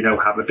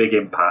 have a big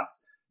impact?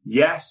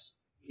 Yes,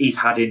 he's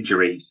had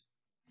injuries.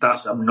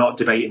 I'm not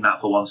debating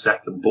that for 1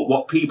 second. But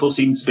what people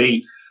seem to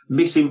be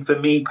missing for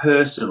me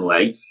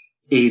personally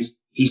is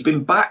he's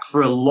been back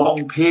for a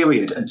long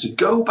period. And to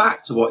go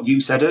back to what you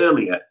said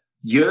earlier,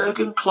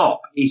 Jurgen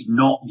Klopp is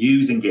not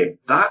using him.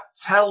 That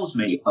tells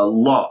me a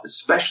lot,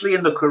 especially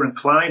in the current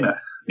climate.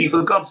 I mean,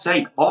 for God's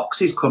sake,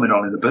 Ox is coming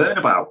on in the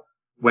Burnabout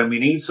when we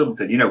need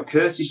something.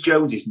 Curtis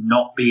Jones is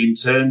not being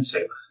turned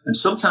to. And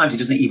sometimes he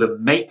doesn't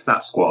even make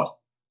that squad.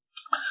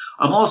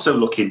 I'm also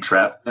looking,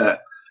 Trev,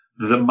 at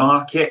the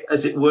market,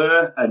 as it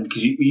were, and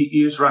because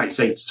you was right,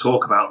 say, to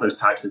talk about those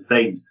types of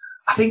things.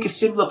 I think a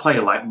similar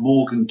player like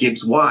Morgan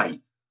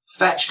Gibbs-White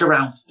fetched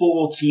around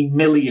 40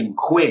 million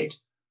quid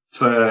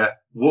for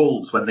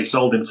Wolves when they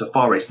sold him to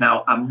Forest.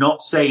 Now, I'm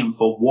not saying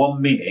for 1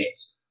 minute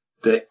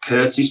that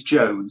Curtis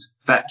Jones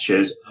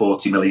fetches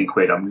 40 million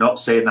quid. I'm not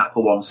saying that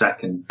for 1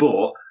 second,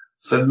 but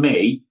for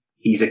me,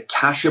 he's a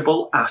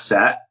cashable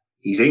asset.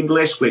 He's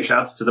English, which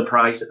adds to the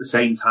price at the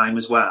same time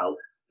as well,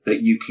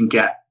 that you can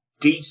get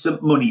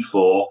decent money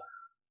for,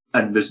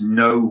 and there's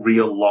no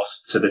real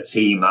loss to the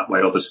team that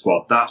way or the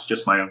squad. That's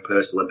just my own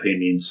personal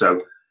opinion.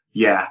 So,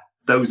 yeah,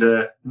 those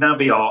are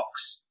Naby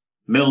Ox,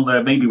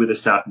 Milner, maybe with a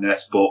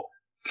sadness, but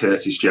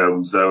Curtis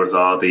Jones, those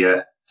are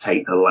the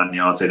take the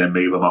lanyards in and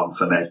move them on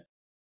for me.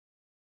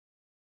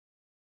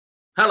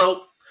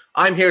 Hello,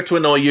 I'm here to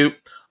annoy you.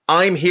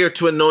 I'm here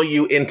to annoy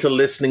you into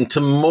listening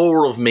to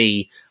more of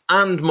me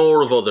and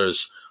more of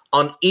others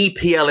on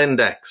EPL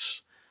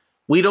Index.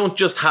 We don't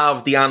just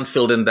have the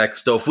Anfield Index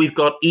stuff. We've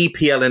got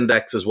EPL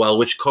Index as well,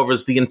 which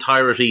covers the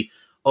entirety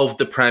of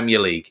the Premier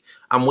League.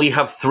 And we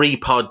have 3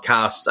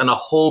 podcasts and a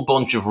whole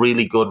bunch of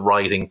really good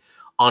writing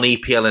on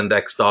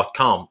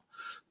EPLindex.com.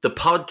 The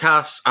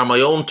podcasts are my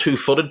own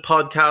Two-Footed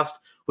podcast,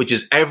 which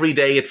is every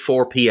day at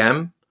 4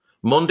 p.m,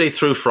 Monday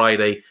through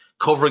Friday,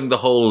 covering the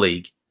whole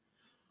league.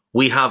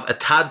 We have A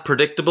Tad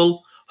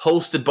Predictable,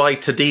 hosted by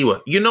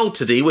Tadiwa. You know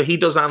Tadiwa, he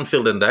does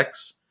Anfield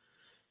Index.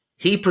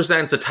 He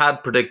presents A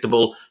Tad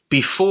Predictable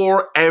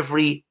before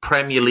every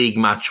Premier League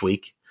match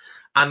week.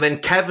 And then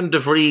Kevin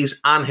DeVries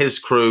and his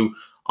crew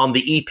on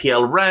the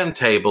EPL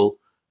Roundtable,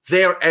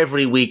 they're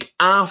every week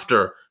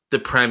after the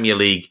Premier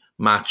League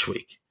match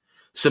week.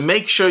 So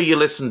make sure you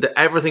listen to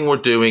everything we're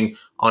doing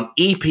on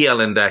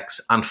EPL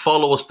Index and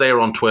follow us there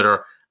on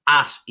Twitter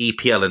at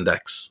EPL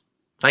Index.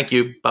 Thank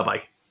you.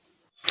 Bye-bye.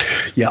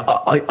 Yeah,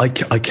 I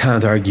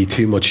can't argue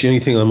too much. The only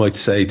thing I might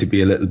say to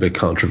be a little bit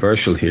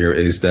controversial here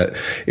is that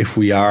if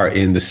we are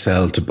in the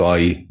sell to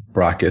buy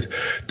bracket,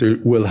 there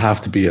will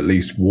have to be at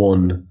least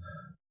one,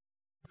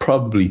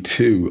 probably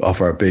 2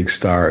 of our big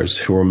stars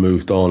who are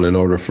moved on in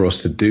order for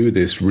us to do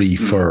this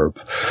refurb.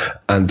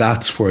 And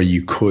that's where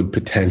you could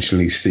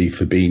potentially see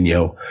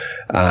Fabinho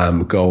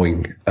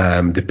going,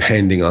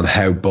 depending on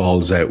how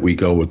balls out we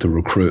go with the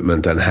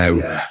recruitment and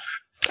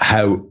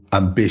how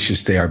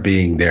ambitious they are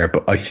being there.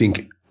 But I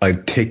think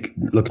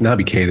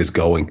Naby Keita is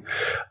going.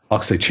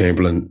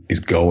 Oxlade-Chamberlain is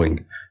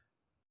going.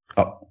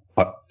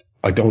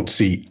 I don't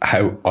see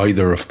how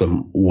either of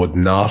them would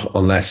not,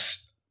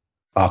 unless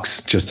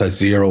Ox just has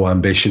zero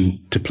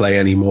ambition to play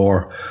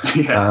anymore.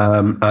 Yeah.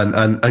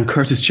 And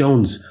Curtis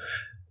Jones,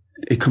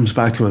 it comes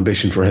back to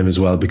ambition for him as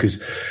well,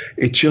 because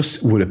it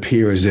just would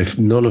appear as if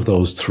none of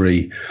those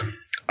three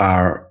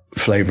are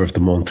flavour of the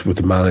month with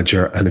the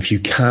manager. And if you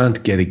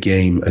can't get a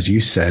game, as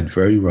you said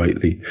very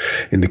rightly,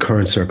 in the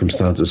current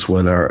circumstances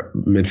when our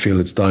midfield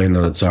is dying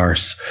on its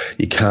arse,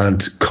 you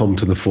can't come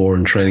to the fore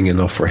in training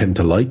enough for him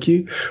to like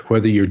you,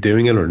 whether you're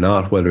doing it or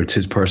not, whether it's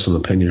his personal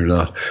opinion or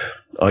not.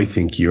 I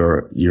think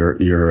your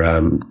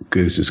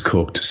goose is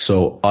cooked.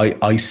 So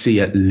I see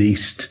at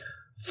least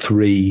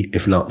 3,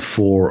 if not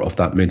 4, of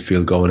that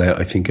midfield going out.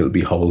 I think it'll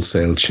be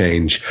wholesale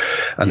change,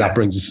 and that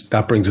brings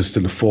us to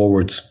the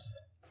forwards.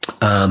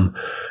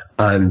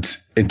 And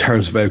in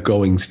terms of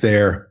outgoings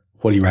there,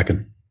 what do you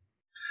reckon?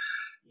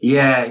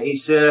 Yeah,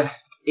 it's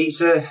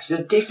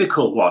a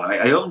difficult one.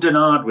 I ummed and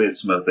ahed with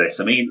some of this.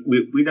 I mean,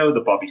 we know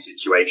the Bobby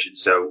situation,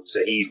 so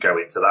he's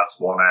going, so that's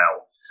one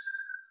out.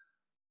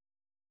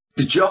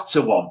 The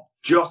Jota one.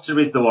 Jota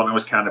is the one I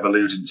was kind of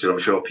alluding to. I'm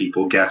sure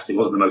people guessed. It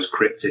wasn't the most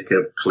cryptic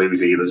of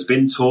clues either. There's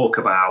been talk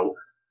about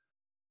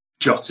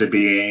Jota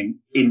being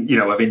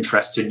of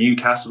interest to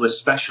Newcastle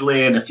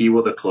especially, and a few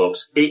other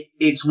clubs.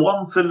 It's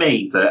one for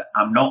me that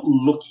I'm not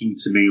looking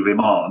to move him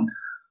on,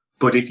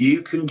 but if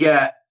you can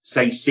get,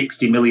 say,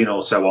 60 million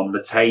or so on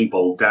the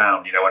table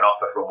down, an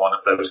offer from one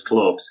of those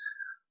clubs,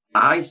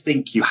 I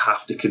think you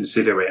have to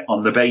consider it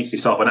on the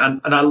basis of,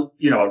 and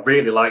I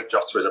really like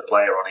Jota as a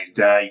player on his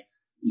day.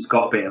 He's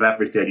got a bit of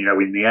everything,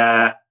 in the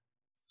air,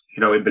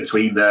 in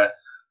between the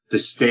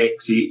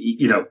sticks.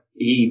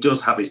 He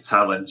does have his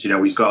talent.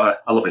 He's got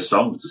I love his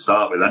song to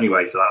start with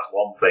anyway, so that's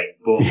one thing.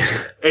 But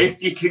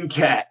if you can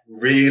get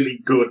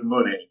really good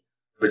money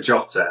for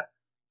Jota,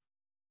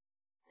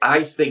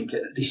 I think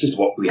this is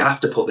what we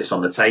have to put this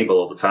on the table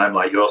all the time,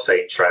 like you're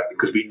saying, Trev,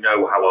 because we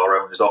know how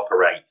our owners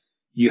operate.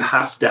 You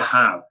have to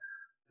have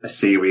a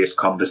serious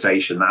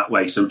conversation that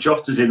way. So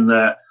Jota's in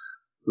the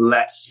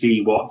let's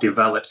see what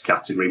develops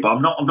category, but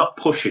I'm not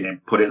pushing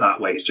him, put it that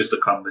way. It's just a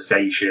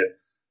conversation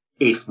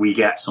if we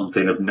get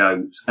something of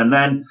note. And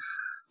then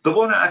the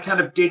one I kind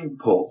of didn't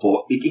put,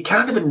 but it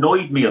kind of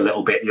annoyed me a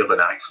little bit the other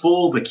night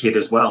for the kid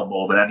as well,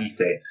 more than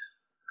anything.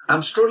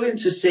 I'm struggling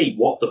to see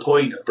what the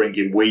point of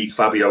bringing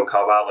Fabio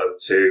Carvalho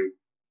to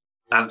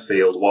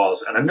Anfield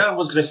was. And I know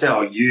everyone's going to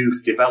say,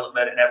 youth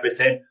development and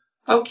everything.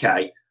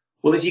 Okay.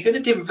 Well, if you're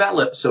going to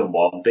develop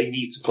someone, they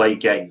need to play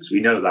games.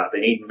 We know that.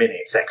 They need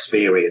minutes,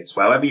 experience,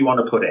 however you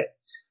want to put it.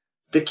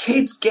 The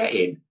kid's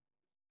getting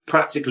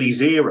practically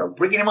zero.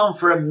 Bringing him on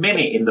for a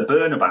minute in the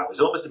Bernabeu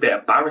is almost a bit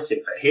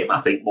embarrassing for him, I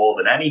think, more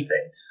than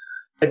anything.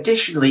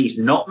 Additionally, he's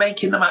not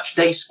making the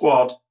matchday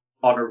squad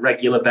on a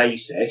regular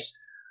basis.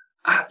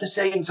 At the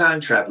same time,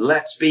 Trev,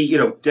 let's be,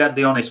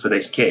 deadly honest for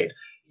this kid.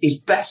 His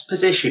best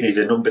position is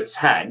a number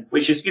 10,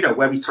 which is,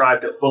 where he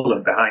thrived at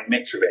Fulham behind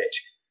Mitrovic.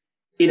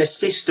 In a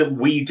system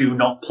we do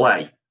not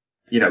play.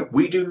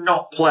 We do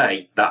not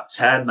play that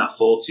 10, that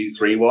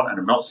 4-2-3-1. And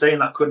I'm not saying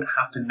that couldn't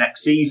happen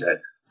next season,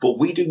 but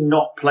we do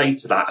not play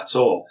to that at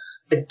all.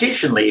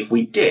 Additionally, if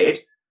we did,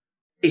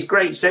 it's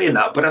great saying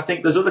that, but I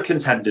think there's other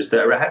contenders that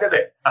are ahead of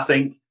it. I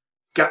think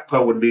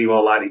Gakpo would be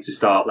more likely to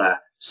start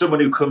there. Someone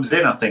who comes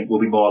in, I think, will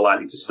be more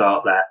likely to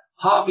start there.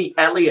 Harvey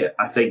Elliott,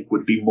 I think,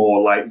 would be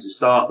more likely to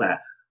start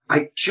there.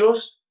 I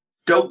just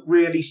don't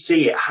really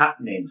see it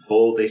happening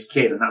for this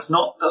kid. And that's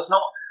not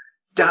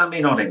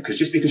damning on him, because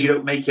just because you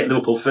don't make it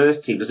Liverpool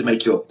first team doesn't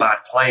make you a bad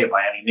player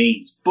by any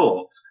means.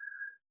 But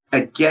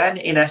again,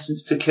 in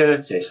essence, to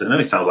Curtis, I know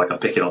it sounds like I'm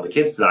picking on the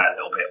kids tonight a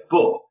little bit,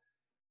 but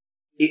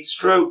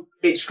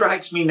it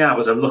strikes me now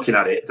as I'm looking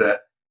at it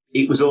that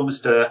it was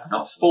almost a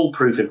not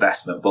foolproof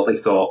investment, but they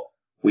thought,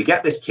 we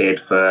get this kid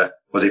for,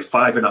 was it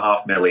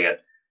 5.5 million?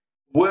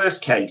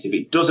 Worst case, if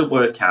it doesn't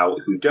work out,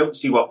 if we don't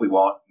see what we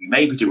want, we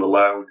maybe do a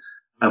loan,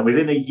 and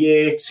within a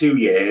year, 2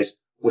 years,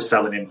 we're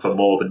selling him for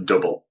more than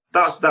double.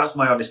 That's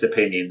my honest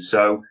opinion.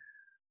 So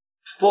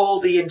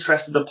for the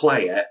interest of the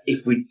player,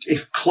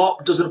 if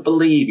Klopp doesn't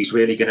believe he's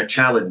really going to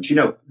challenge,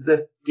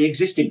 the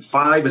existing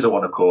 5, as I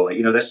want to call it,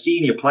 they're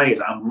senior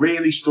players, I'm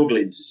really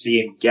struggling to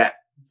see him get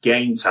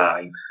game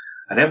time.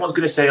 And everyone's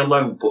going to say a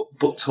loan,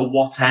 but to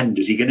what end?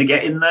 Is he going to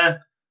get in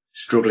there?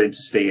 Struggling to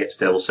see it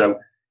still. So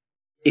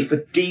if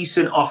a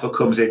decent offer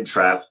comes in,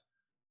 Trev,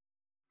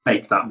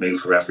 make that move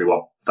for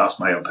everyone. That's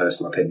my own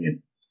personal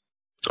opinion.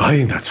 I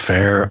think that's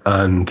fair.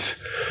 And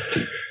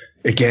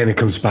again, it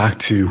comes back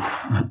to,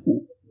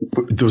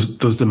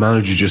 does the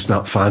manager just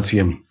not fancy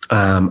him?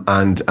 And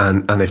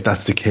if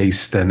that's the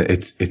case, then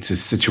it's a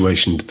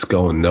situation that's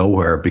going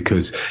nowhere,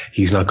 because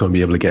he's not going to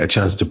be able to get a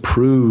chance to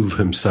prove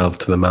himself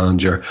to the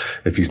manager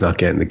if he's not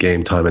getting the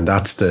game time. And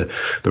that's the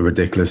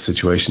ridiculous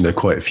situation that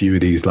quite a few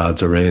of these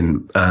lads are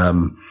in.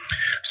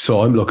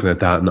 So I'm looking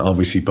at that, and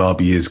obviously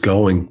Bobby is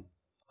going.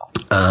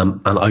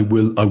 And I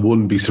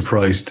wouldn't be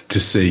surprised to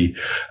see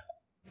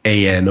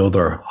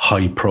another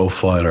high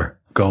profiler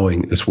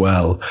going as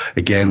well,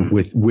 again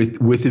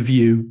with a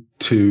view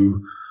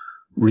to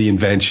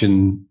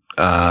reinvention,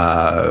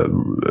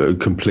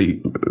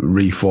 complete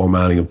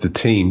reformatting of the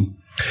team.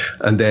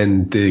 And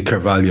then the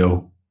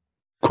Carvalho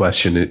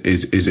question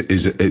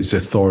is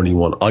a thorny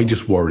one. I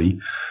just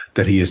worry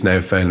that he has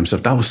now found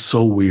himself. That was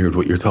so weird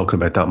what you're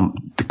talking about.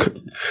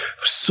 That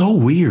so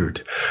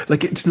weird.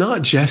 Like, it's not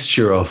a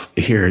gesture of,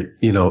 here,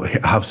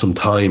 have some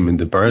time in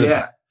the Bernabeu.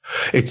 Yeah.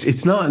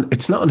 It's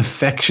not an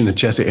affectionate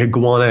gesture. Here,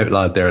 go on out,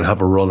 lad, there and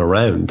have a run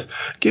around.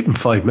 Give him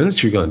 5 minutes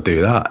if you're going to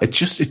do that. It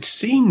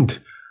seemed,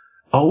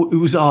 it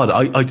was odd.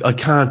 I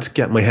can't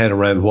get my head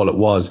around what it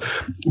was,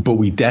 but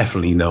we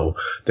definitely know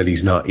that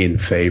he's not in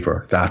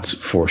favour. That's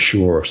for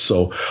sure.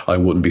 So I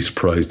wouldn't be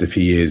surprised if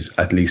he is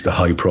at least a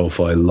high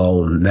profile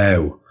loan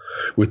now.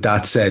 With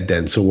that said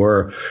then, so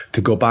we're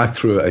to go back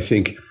through it, I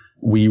think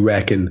we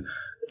reckon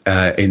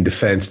in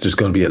defence there's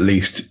going to be at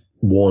least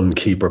one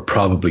keeper,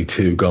 probably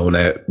two, going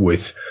out,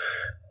 with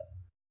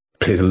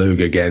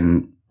Pitaluga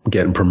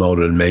getting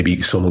promoted and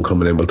maybe someone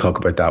coming in. We'll talk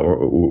about that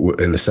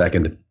in a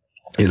second.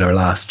 In our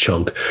last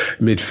chunk,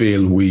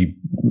 midfield, we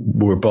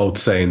were both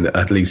saying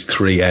at least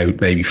 3 out,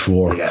 maybe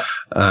 4. Yeah.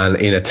 And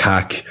in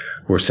attack,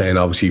 we're saying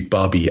obviously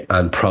Bobby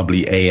and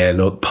probably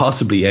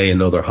possibly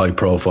another high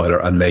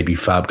profiler, and maybe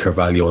Fab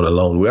Carvalho on a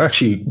loan. We're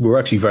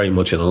actually very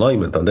much in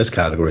alignment on this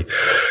category.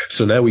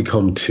 So now we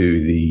come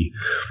to the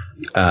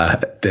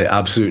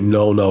absolute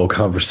no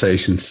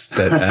conversations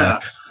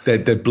that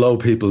that blow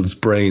people's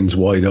brains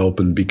wide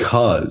open,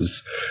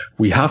 because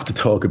we have to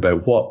talk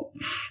about what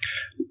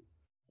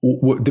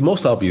the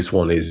most obvious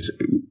one is: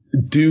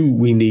 do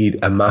we need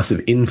a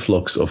massive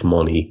influx of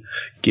money,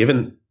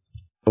 given,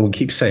 and we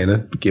keep saying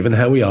it, given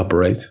how we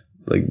operate?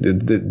 Like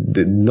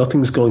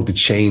nothing's going to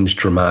change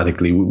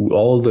dramatically.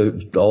 All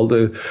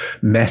the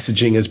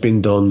messaging has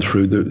been done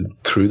through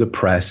the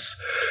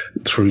press,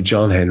 through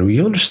John Henry.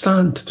 We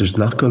understand there's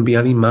not going to be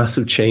any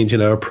massive change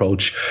in our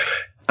approach.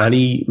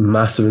 Any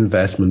massive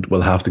investment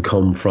will have to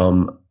come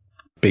from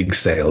big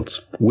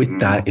sales.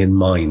 With that in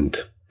mind,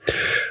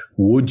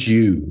 would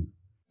you,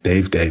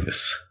 Dave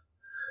Davis,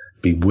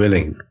 be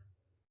willing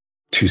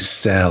to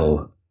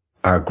sell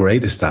our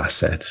greatest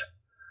asset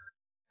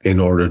in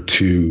order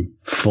to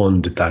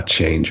fund that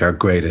change? Our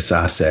greatest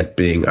asset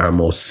being our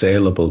most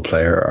saleable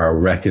player, our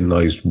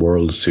recognised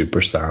world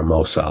superstar,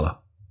 Mo Salah.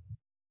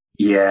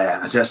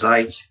 Yeah, just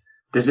like,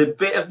 there's a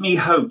bit of me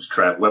hopes,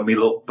 Trev, when we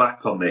look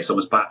back on this,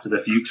 almost Back to the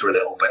Future a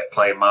little bit,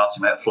 playing Marty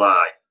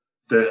McFly,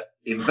 that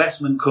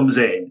investment comes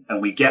in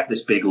and we get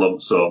this big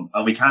lump sum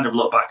and we kind of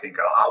look back and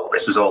go, oh, well,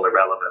 this was all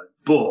irrelevant.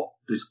 But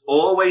there's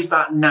always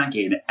that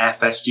nagging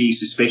FSG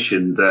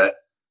suspicion that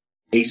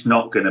it's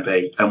not going to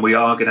be, and we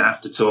are going to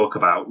have to talk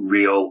about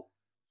real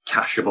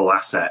cashable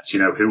assets.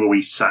 Who will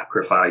we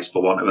sacrifice,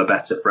 for want of a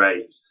better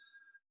phrase?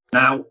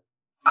 Now,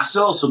 I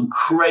saw some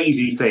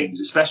crazy things,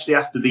 especially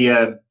after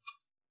the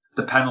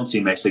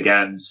penalty miss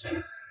against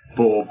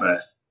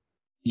Bournemouth.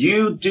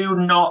 You do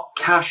not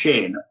cash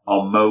in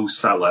on Mo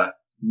Salah.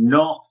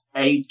 Not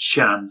a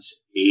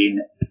chance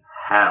in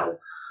hell.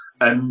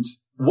 And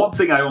one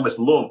thing I almost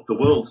love, the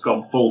world's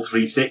gone full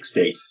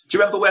 360. Do you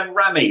remember when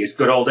Rami, his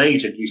good old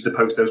agent, used to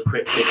post those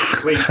cryptic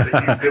tweets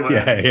that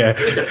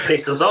used to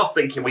piss us off,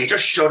 thinking, well, you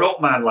just shut up,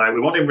 man, like,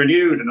 we want him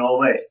renewed and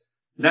all this.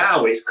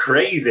 Now it's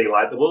crazy,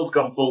 like, the world's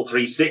gone full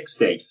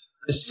 360.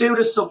 As soon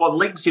as someone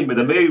links him with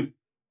a move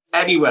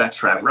anywhere,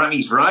 Trev,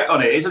 Rami's right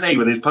on it, isn't he,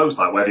 with his post,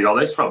 like, where do you got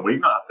this from? We've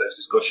not had those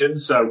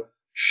discussions. So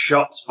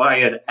shots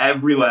fired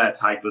everywhere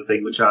type of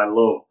thing, which I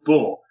love.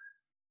 But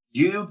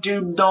you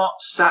do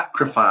not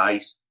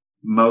sacrifice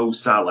Mo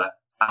Salah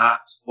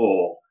at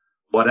all.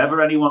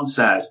 Whatever anyone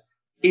says.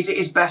 Is it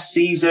his best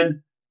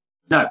season?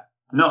 No,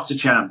 not a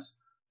chance.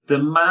 The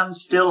man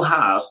still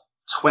has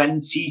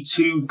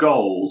 22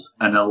 goals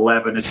and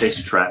 11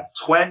 assists, Trev.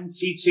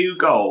 22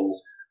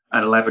 goals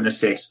and 11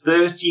 assists.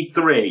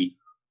 33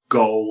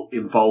 goal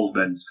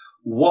involvements.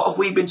 What have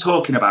we been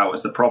talking about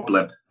as the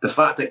problem? The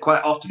fact that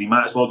quite often he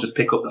might as well just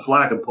pick up the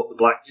flag and put the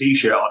black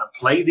T-shirt on and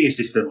play the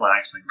assistant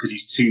linesman because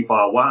he's too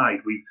far wide.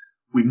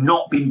 We've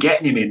not been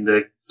getting him in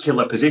the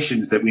killer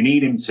positions that we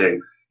need him to.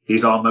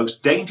 He's our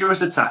most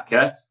dangerous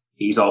attacker.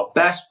 He's our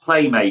best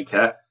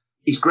playmaker.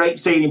 It's great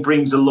saying he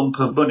brings a lump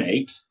of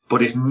money,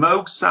 but if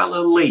Mo Salah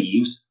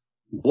leaves,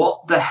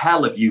 what the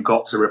hell have you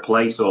got to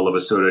replace all of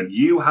a sudden?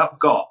 You have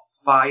got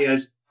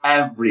fires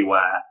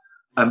everywhere.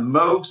 And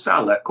Mo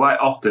Salah quite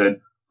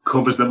often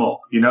covers them up.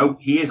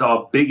 He is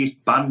our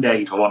biggest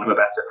band-aid, for want of a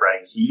better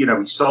phrase. He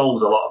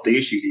solves a lot of the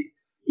issues.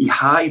 He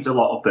hides a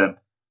lot of them.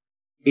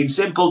 In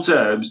simple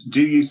terms,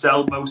 do you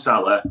sell Mo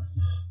Salah?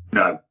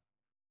 No.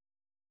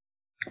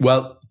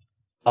 Well,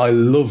 I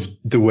love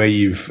the way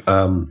you've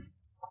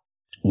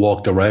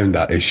walked around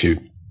that issue.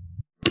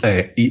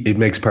 It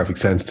makes perfect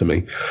sense to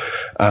me.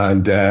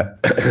 And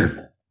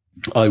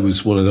I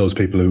was one of those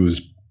people who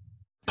was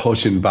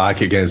pushing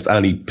back against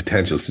any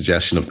potential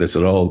suggestion of this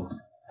at all,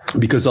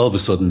 because all of a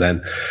sudden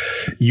then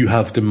you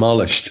have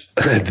demolished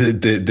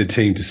the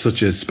team to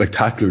such a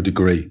spectacular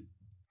degree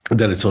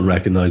that it's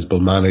unrecognisable.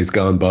 Mane's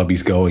gone,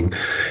 Bobby's going,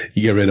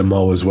 you get rid of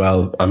Mo as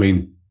well. I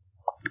mean,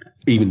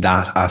 even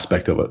that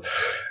aspect of it.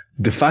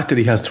 The fact that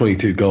he has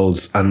 22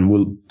 goals and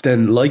will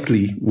then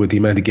likely, with the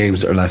amount of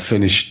games that are left,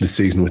 finish the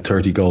season with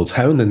 30 goals.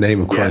 How in the name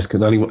of Christ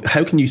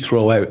how can you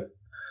throw out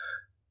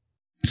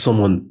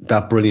someone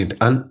that brilliant?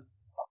 And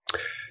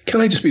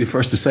can I just be the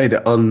first to say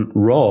that on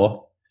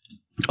Raw,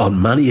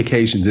 on many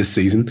occasions this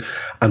season,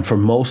 and for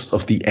most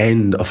of the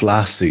end of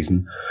last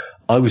season,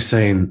 I was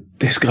saying,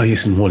 this guy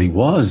isn't what he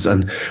was.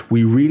 And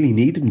we really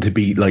need him to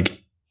be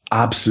like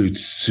absolute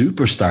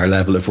superstar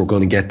level if we're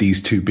going to get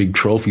these two big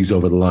trophies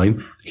over the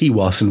line. He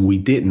wasn't. We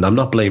didn't. I'm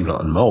not blaming it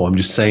on Mo. I'm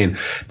just saying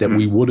that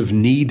we would have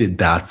needed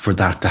that for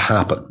that to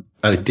happen.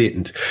 And it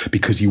didn't,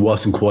 because he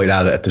wasn't quite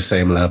at it at the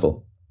same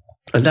level.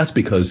 And that's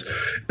because,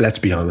 let's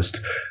be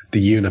honest, the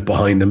unit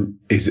behind him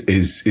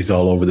is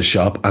all over the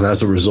shop. And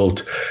as a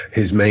result,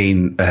 his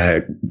main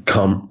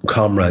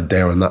comrade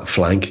there on that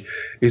flank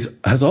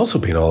has also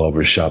been all over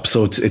the shop.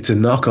 So it's a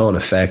knock-on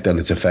effect, and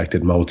it's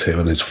affected Mo too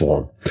in his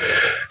form.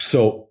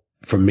 So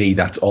for me,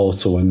 that's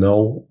also a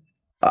no.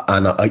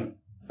 And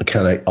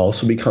can I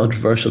also be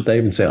controversial,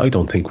 Dave, and say I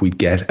don't think we'd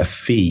get a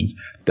fee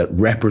that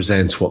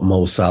represents what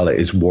Mo Salah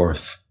is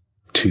worth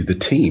to the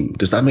team.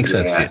 Does that make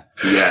sense to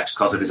you? Yeah,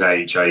 because of his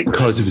age.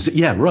 Because of his,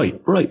 yeah,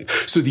 right.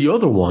 So the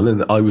other one,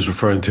 and I was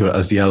referring to it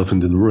as the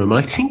elephant in the room, and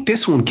I think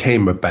this one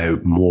came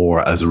about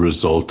more as a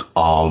result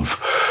of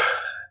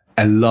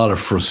a lot of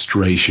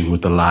frustration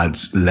with the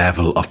lads'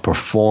 level of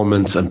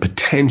performance, and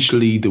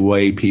potentially the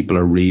way people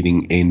are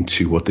reading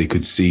into what they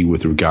could see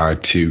with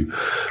regard to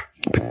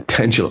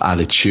potential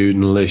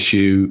attitudinal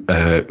issue,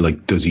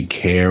 like does he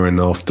care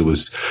enough? There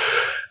was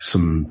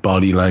some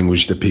body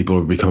language that people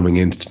were becoming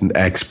instant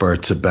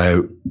experts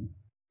about.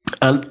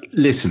 And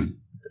listen,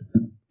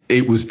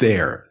 it was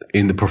there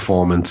in the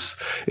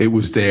performance. It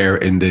was there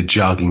in the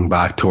jogging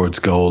back towards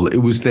goal. It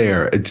was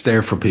there. It's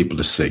there for people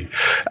to see.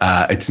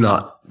 It's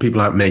not,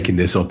 people aren't making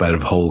this up out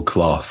of whole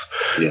cloth.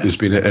 Yeah. There's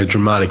been a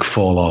dramatic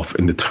fall off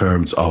in the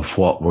terms of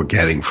what we're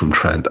getting from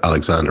Trent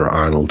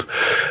Alexander-Arnold.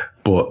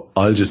 But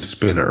I'll just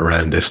spin it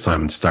around this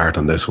time and start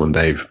on this one,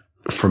 Dave.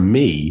 For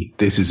me,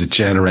 this is a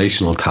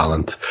generational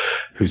talent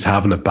who's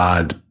having a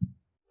bad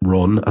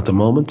run at the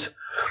moment,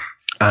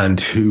 and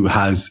who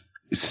has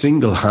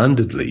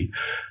single-handedly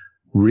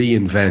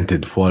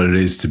reinvented what it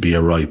is to be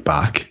a right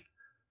back.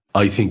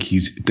 I think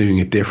he's doing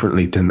it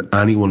differently than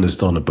anyone has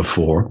done it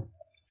before.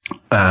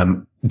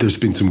 There's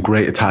been some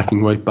great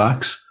attacking right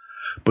backs,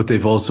 but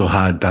they've also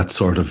had that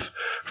sort of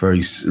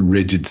very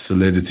rigid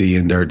solidity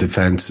in their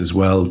defence as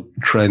well.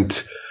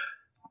 Trent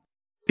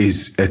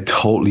is a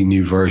totally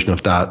new version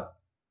of that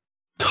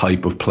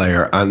type of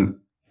player. And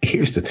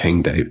here's the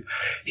thing, Dave.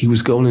 He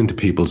was going into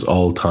people's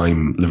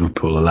all-time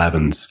Liverpool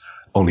 11s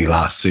only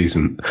last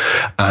season,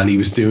 and he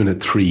was doing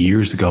it 3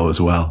 years ago as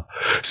well.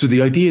 So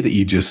the idea that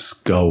you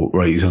just go,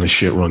 right, he's on a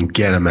shit run,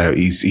 get him out,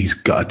 he's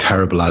got a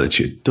terrible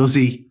attitude. Does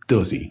he?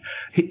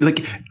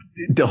 Like,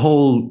 the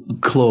whole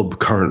club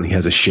currently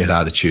has a shit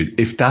attitude.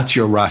 If that's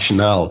your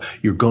rationale,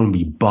 you're going to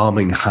be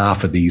bombing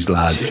half of these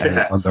lads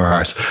out on their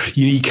arse.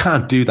 You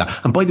can't do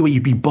that. And by the way,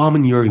 you'd be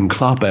bombing Jurgen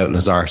Klopp out on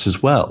his arse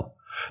as well.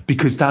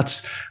 Because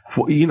that's,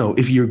 you know,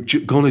 if you're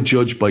going to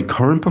judge by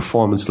current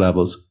performance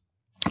levels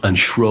and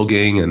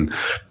shrugging and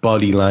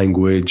body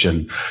language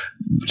and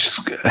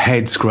just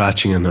head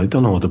scratching, and I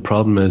don't know what the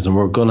problem is, and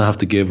we're going to have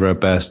to give our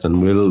best,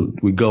 and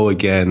we go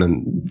again,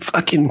 and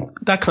fucking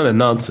that kind of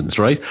nonsense,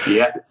 right?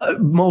 Yeah.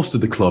 Most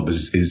of the club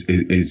is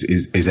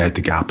out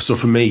the gap. So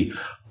for me,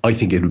 I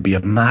think it would be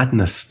a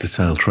madness to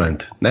sell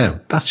Trent. Now,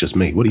 that's just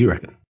me. What do you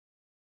reckon?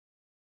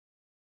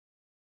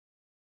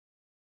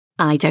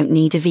 I don't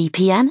need a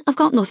VPN. I've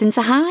got nothing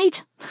to hide.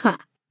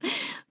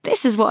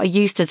 This is what I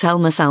used to tell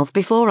myself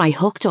before I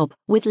hooked up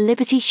with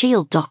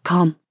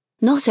LibertyShield.com.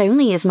 Not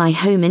only is my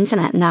home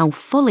internet now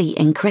fully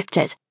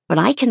encrypted, but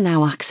I can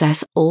now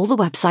access all the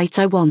websites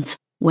I want,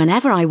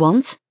 whenever I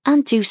want,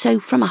 and do so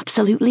from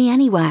absolutely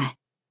anywhere.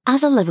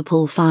 As a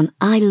Liverpool fan,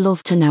 I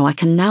love to know I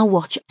can now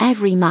watch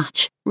every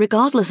match,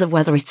 regardless of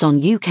whether it's on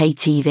UK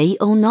TV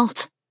or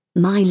not.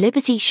 My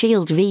Liberty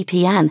Shield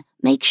VPN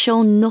makes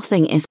sure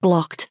nothing is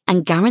blocked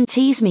and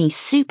guarantees me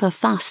super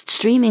fast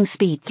streaming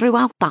speed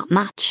throughout that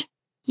match.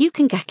 You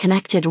can get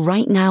connected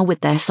right now with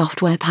their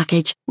software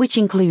package, which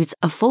includes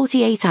a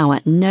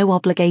 48-hour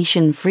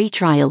no-obligation free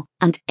trial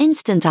and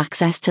instant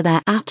access to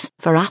their apps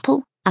for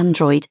Apple,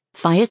 Android,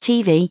 Fire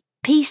TV,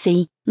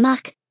 PC,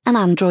 Mac and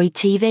Android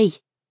TV.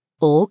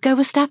 Or go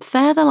a step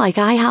further like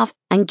I have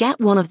and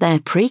get one of their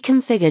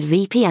pre-configured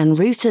VPN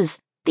routers.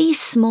 These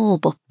small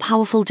but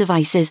powerful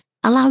devices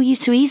allow you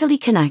to easily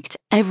connect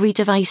every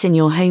device in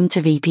your home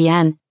to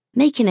VPN,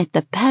 making it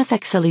the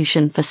perfect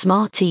solution for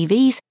smart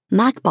TVs,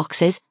 Mac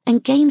boxes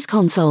and games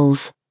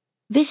consoles.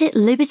 Visit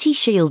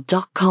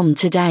LibertyShield.com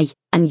today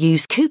and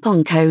use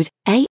coupon code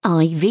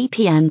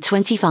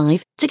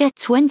AIVPN25 to get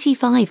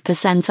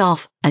 25%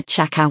 off at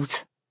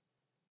checkout.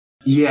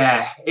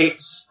 Yeah,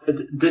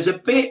 there's a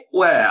bit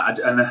where,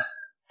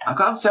 I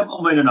can't say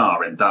I'm in an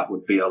R, and that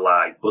would be a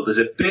lie, but there's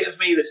a bit of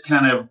me that's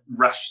kind of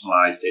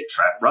rationalised it,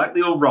 Trev,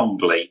 rightly or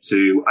wrongly,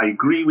 I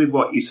agree with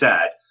what you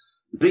said.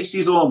 This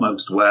is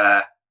almost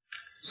where,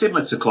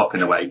 similar to Klopp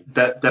in a way,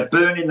 they're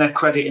burning their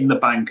credit in the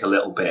bank a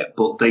little bit,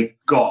 but they've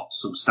got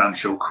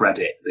substantial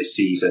credit this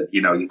season.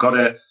 You know, you've got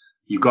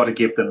to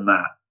give them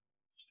that.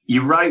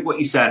 You're right what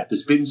you said.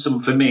 There's been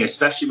some, for me,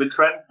 especially with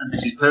Trent, and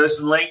this is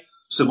personally,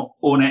 some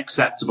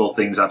unacceptable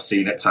things I've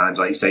seen at times,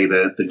 like you say,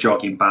 the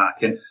jogging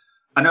back. And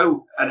I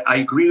know, and I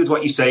agree with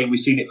what you're saying. We've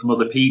seen it from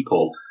other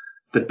people.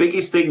 The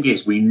biggest thing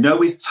is we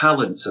know his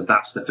talent, and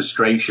that's the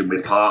frustration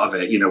with part of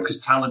it,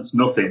 because talent's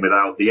nothing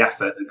without the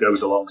effort that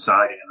goes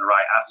alongside it and the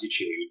right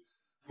attitude.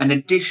 And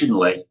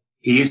additionally,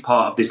 he is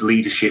part of this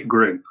leadership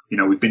group.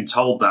 We've been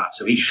told that,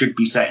 so he should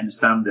be setting the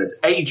standards.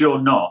 Age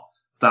or not,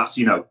 that's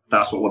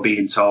what we're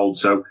being told.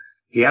 So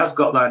he has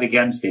got that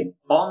against him.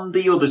 On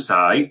the other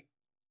side,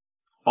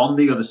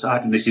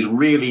 and this is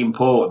really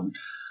important,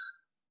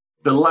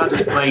 the lad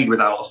has played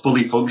without a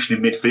fully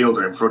functioning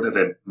midfielder in front of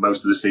him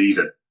most of the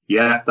season.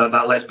 Yeah,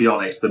 that let's be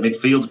honest, the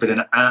midfield's been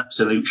an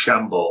absolute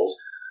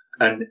shambles.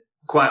 And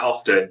quite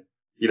often,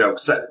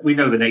 we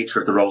know the nature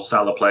of the role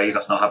Salah plays.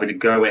 That's not having a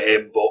go at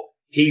him, but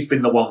he's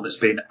been the one that's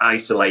been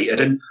isolated.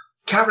 And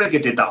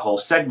Carragher did that whole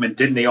segment,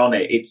 didn't he, on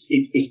it?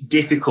 It's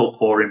difficult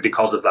for him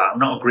because of that. I'm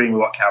not agreeing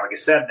with what Carragher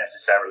said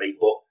necessarily,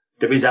 but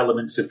there is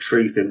elements of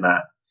truth in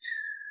that.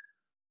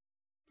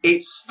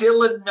 It's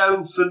still a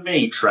no for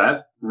me,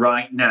 Trev,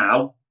 right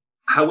now.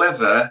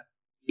 However,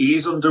 he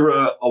is under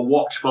a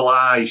watchful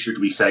eye, should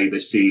we say,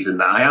 this season,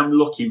 that I am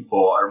looking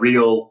for a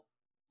real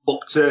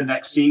upturn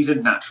next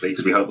season, naturally,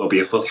 because we hope there'll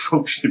be a fully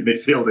functioning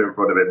midfielder in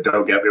front of him,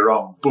 don't get me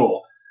wrong.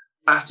 But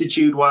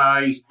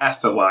attitude-wise,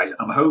 effort-wise,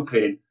 I'm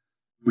hoping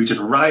we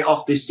just right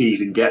off this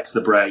season get to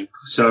the break.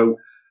 So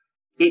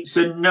it's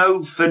a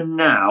no for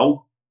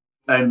now,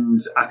 and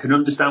I can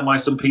understand why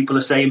some people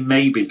are saying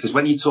maybe, because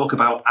when you talk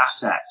about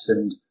assets,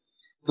 and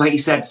like you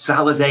said,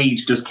 Salah's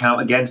age does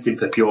count against him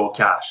for pure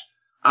cash.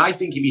 I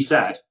think if you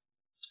said,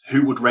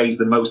 who would raise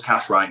the most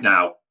cash right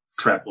now?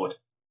 Trent would.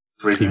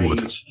 For his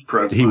age,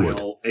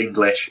 profile,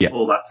 English,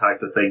 all that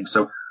type of thing.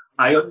 So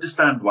I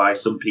understand why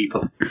some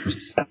people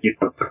say,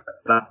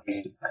 that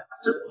is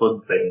fun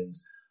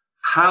things.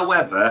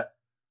 However,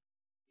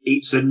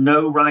 it's a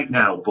no right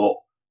now, but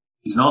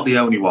he's not the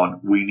only one.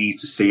 We need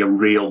to see a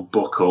real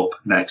buck up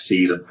next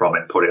season from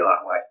him, put it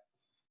that way.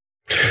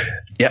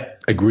 Yeah,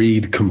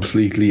 agreed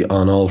completely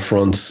on all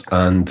fronts.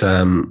 And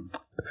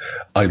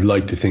I'd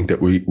like to think that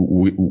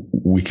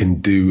we can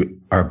do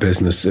our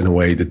business in a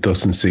way that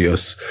doesn't see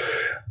us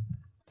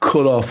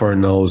cut off our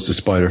nose to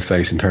spite our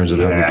face in terms of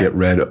how we get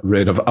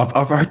rid of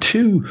our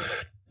two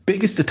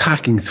biggest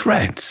attacking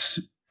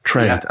threats,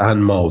 Trent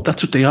and Mo.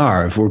 That's what they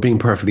are, if we're being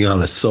perfectly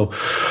honest. So,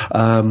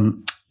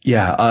 I'm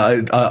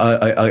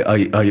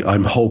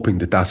hoping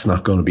that that's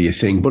not going to be a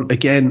thing. But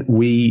again,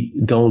 we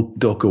don't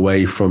duck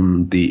away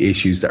from the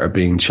issues that are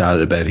being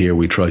chatted about here.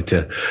 We try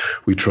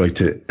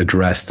to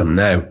address them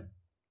now.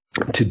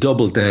 To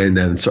double down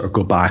then and sort of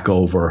go back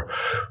over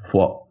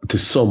to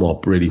sum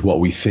up really what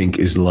we think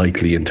is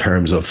likely in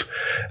terms of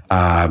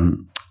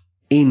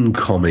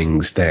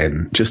incomings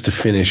then, just to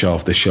finish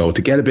off the show,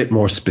 to get a bit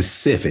more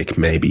specific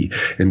maybe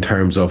in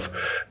terms of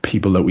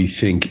people that we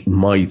think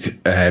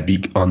might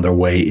be on their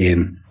way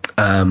in.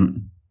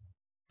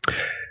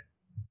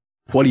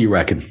 What do you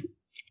reckon?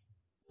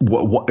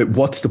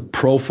 What's the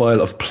profile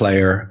of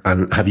player,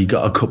 and have you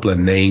got a couple of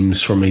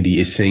names for me that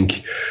you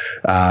think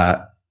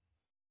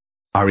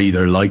are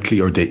either likely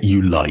or that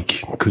you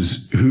like?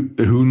 Because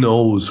who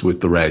knows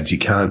with the Reds? You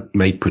can't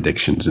make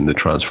predictions in the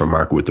transfer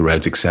market with the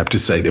Reds except to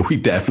say that we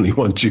definitely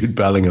want Jude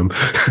Bellingham.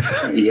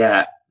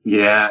 Yeah,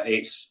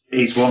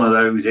 it's one of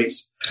those.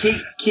 It's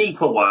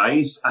keeper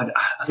wise. I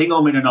think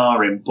I'm in an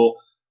R in, but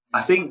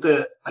I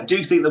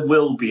do think there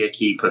will be a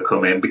keeper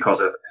coming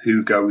because of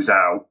who goes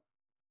out.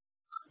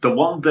 The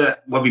one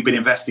that, when we've been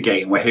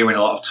investigating, we're hearing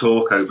a lot of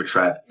talk over,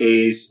 Trev,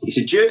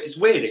 it's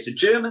weird. It's a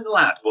German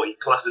lad, but he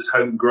classes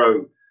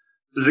homegrown.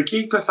 There's a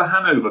keeper for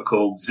Hanover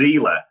called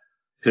Zieler,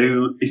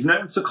 who is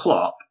known to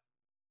Klopp.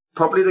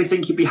 Probably they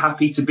think he'd be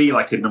happy to be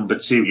like a number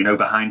 2,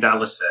 behind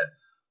Alisson.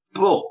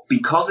 But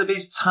because of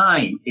his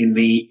time in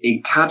the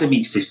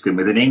academy system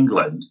within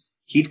England,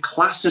 he'd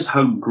class as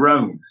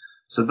homegrown.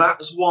 So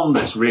that's one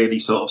that's really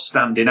sort of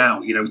standing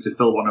out, to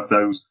fill one of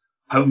those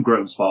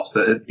homegrown spots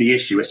that are the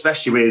issue,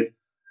 especially with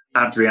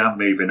Adrian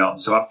moving on.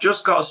 So I've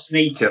just got a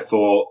sneaker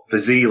for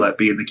Zieler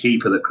being the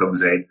keeper that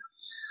comes in.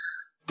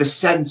 The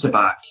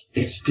centre-back,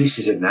 this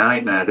is a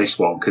nightmare, this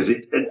one, because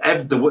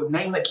the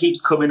name that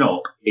keeps coming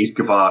up is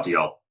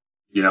Gvardiol.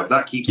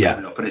 That keeps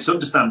coming up, and it's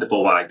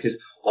understandable why,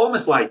 because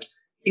almost like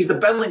he's the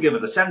Bellingham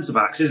of the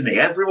centre-backs, isn't he?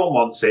 Everyone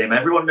wants him,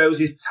 everyone knows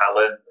his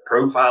talent, the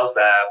profile's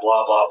there,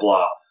 blah, blah,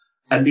 blah.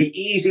 And the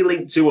easy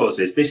link to us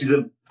is, this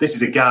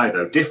is a guy,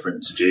 though,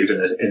 different to Jude,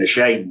 in a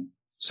shame,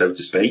 so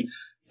to speak.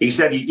 He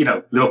said,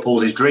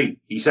 Liverpool's his dream.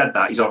 He said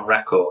that, he's on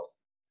record.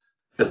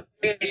 The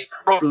biggest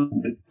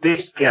problem with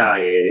this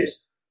guy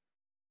is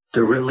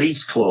the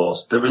release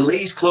clause. The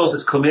release clause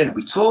that's come in,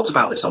 we talked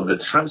about this on the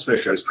transfer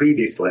shows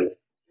previously.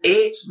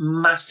 It's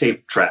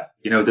massive, Trev.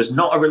 There's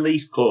not a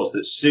release clause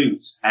that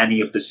suits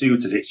any of the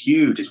suitors. It's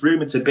huge. It's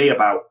rumoured to be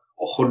about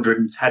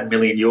 110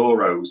 million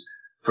euros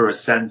for a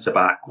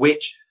centre-back,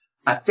 which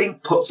I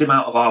think puts him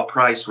out of our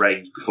price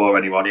range before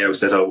anyone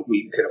says,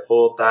 we can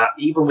afford that.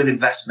 Even with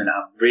investment,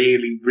 I'm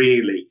really,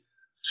 really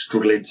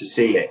struggling to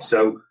see it.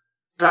 So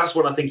that's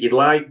what I think you'd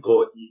like,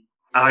 but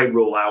I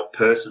rule out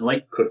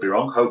personally. Could be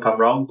wrong. Hope I'm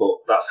wrong, but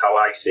that's how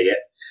I see it.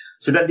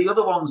 So then the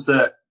other ones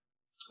that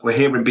we're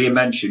hearing being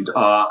mentioned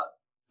are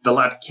the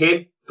lad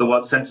Kim, the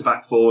one centre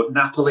back for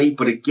Napoli.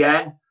 But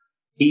again,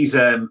 he's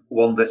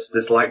one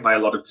that's liked by a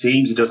lot of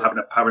teams. He does have an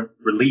apparent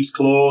release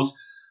clause.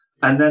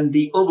 And then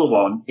the other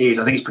one is,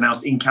 I think it's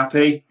pronounced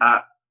Incapi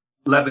at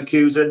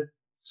Leverkusen.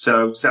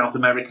 So South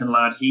American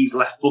lad, he's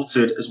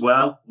left-footed as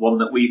well, one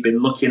that we've been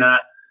looking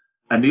at.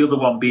 And the other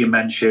one being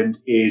mentioned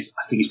is,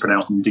 I think it's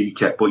pronounced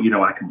Ndika, but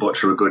I can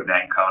butcher a good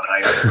name, can't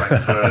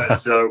I?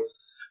 So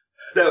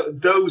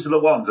those are the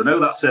ones. I know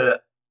that's a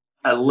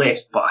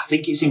list, but I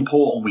think it's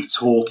important we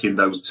talk in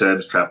those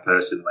terms, Trev,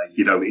 personally.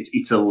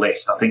 It's a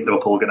list. I think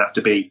Liverpool are going to have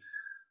to be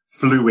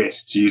fluid,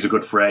 to use a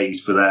good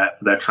phrase, for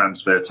their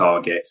transfer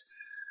targets.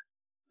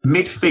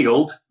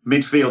 Midfield,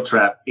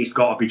 Trev, it's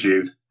got to be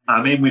Jude.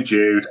 I'm in with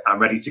Jude. I'm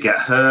ready to get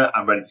hurt.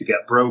 I'm ready to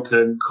get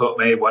broken, cut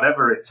me,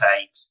 whatever it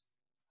takes.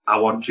 I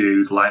want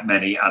Jude like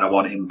many, and I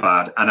want him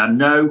bad. And I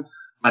know,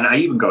 and I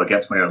even go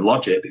against my own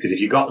logic, because if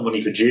you got the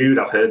money for Jude,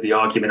 I've heard the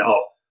argument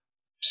of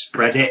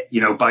spread it,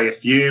 buy a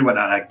few, and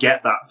I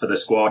get that for the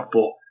squad.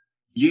 But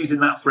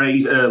using that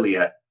phrase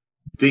earlier,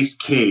 this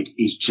kid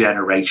is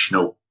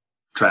generational,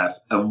 Trev,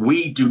 and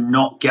we do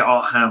not get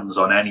our hands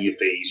on any of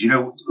these.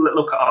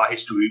 Look at our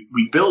history.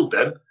 We build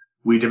them,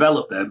 we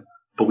develop them,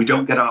 but we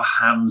don't get our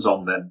hands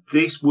on them.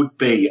 This would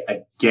be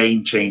a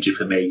game changer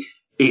for me.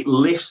 It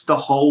lifts the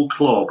whole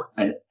club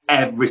and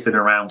everything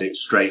around it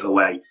straight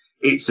away.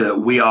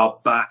 We are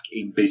back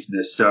in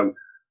business. So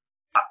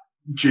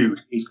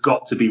Jude, it's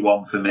got to be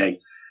one for me.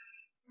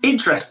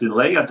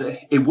 Interestingly,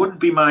 it wouldn't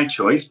be my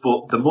choice,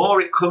 but the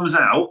more it comes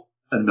out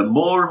and the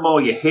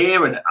more you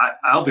hear, and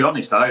I'll be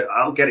honest,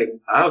 I'll get it.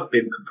 I've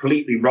been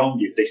completely wrong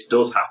if this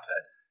does happen.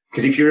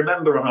 Because if you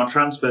remember on our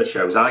transfer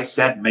shows, I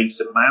said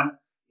Mason Mount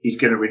is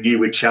going to renew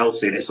with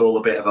Chelsea, and it's all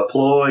a bit of a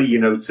ploy,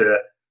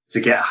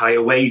 to get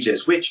higher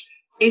wages, which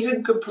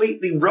isn't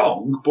completely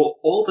wrong. But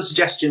all the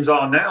suggestions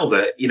are now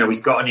that,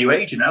 he's got a new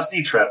agent, hasn't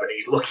he, Trevor? And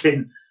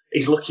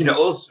he's looking at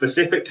us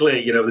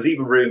specifically. There's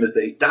even rumours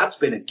that his dad's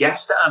been a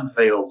guest at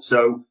Anfield.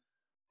 So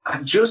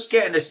I'm just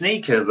getting a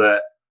sneaker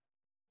that,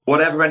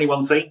 whatever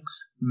anyone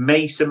thinks,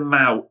 Mason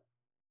Mount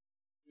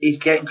is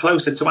getting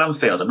closer to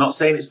Anfield. I'm not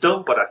saying it's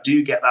done, but I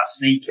do get that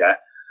sneaker.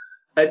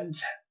 And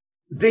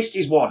this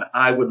is one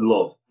I would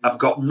love. I've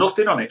got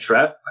nothing on it,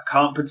 Trev. I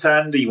can't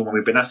pretend, even when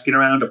we've been asking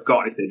around, I've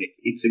got anything.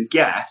 It's a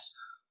guess.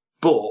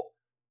 But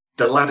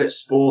the lad at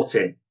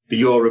Sporting, the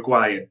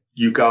Uruguayan,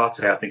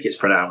 Ugarte, I think it's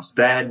pronounced,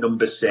 they're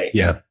number 6.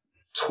 Yeah.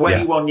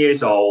 21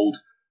 years old,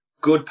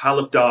 good pal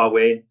of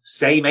Darwin,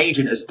 same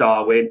agent as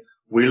Darwin.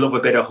 We love a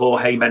bit of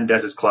Jorge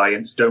Mendez's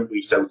clients, don't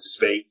we, so to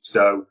speak?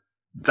 So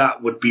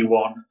that would be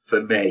one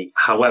for me.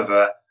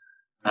 However,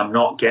 I'm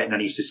not getting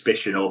any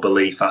suspicion or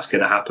belief that's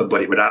going to happen,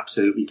 but it would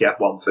absolutely get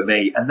one for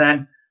me. And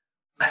then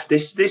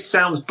this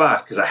sounds bad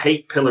because I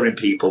hate pillaring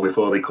people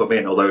before they come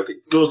in, although if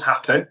it does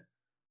happen,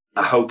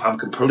 I hope I'm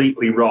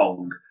completely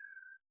wrong.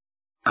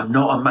 I'm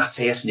not a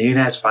Matheus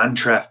Nunes fan,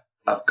 Trev.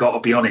 I've got to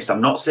be honest. I'm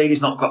not saying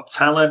he's not got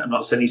talent. I'm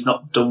not saying he's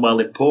not done well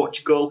in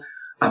Portugal.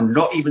 I'm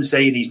not even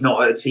saying he's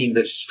not at a team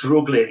that's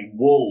struggling in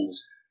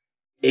Wolves.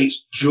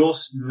 It's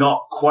just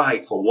not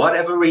quite, for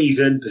whatever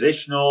reason,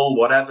 positional,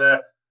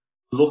 whatever,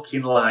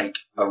 looking like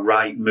a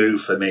right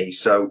move for me.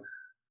 So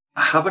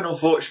I have an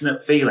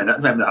unfortunate feeling. Do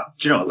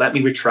you know what? Let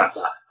me retract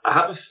that. I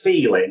have a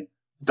feeling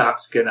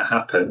that's going to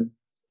happen.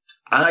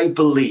 I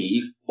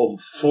believe,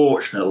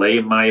 unfortunately,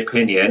 in my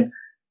opinion,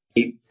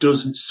 it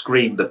doesn't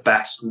scream the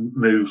best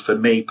move for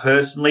me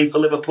personally for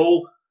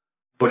Liverpool.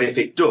 But if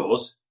it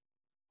does,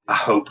 I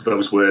hope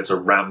those words are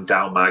rammed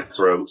down my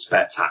throat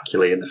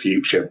spectacularly in the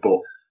future. But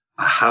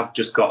I have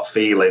just got a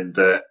feeling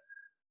that,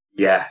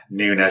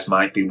 Nunes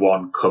might be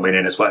one coming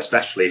in as well,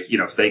 especially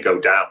if they go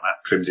down,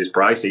 that trims his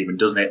price even,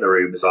 doesn't it? The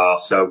rumours are.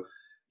 So,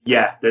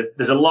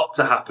 there's a lot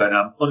to happen.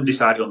 I'm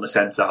undecided on the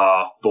centre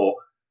half, but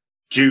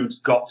Jude's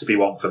got to be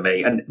one for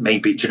me. And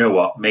maybe, do you know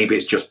what? Maybe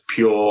it's just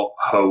pure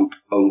hope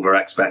over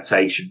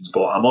expectations,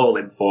 but I'm all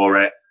in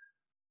for it.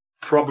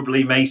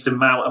 Probably Mason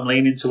Mount I'm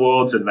leaning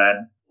towards, and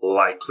then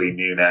likely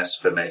Nunes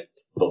for me.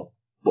 But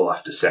we'll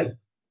have to see.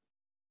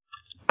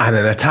 And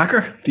an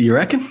attacker, do you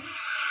reckon?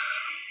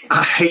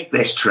 I hate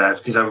this, Trev,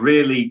 because I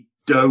really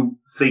don't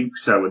think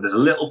so. And there's a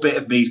little bit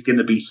of me going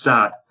to be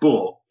sad.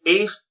 But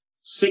if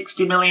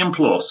 60 million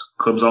plus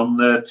comes on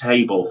the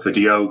table for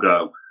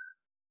Diogo,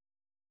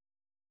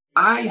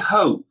 I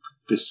hope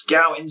the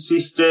scouting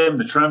system,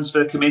 the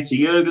transfer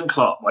committee, Jurgen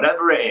Klopp,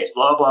 whatever it is,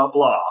 blah, blah,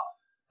 blah,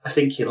 are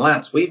thinking,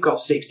 lads, we've got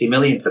 60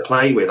 million to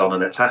play with on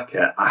an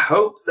attacker. I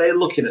hope they're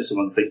looking at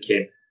someone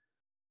thinking,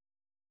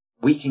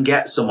 we can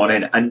get someone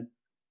in. And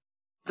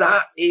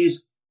that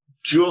is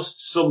just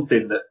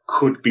something that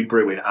could be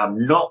brewing.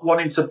 I'm not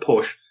wanting to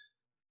push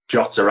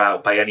Jota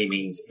out by any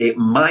means. It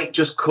might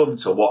just come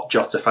to what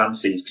Jota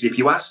fancies. Because if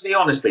you ask me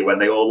honestly, when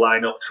they all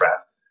line up, Trev,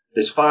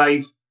 there's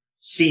 5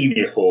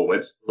 senior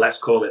forwards, let's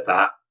call it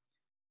that.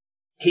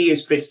 He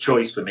is 5th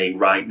choice for me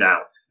right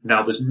now.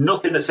 Now, there's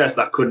nothing that says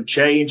that couldn't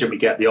change and we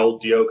get the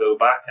old Diogo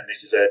back and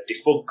this is a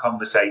defunct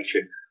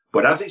conversation.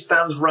 But as it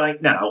stands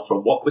right now, from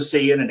what we're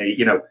seeing, and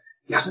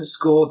he hasn't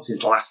scored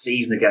since last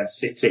season against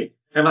City.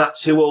 Remember that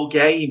 2-2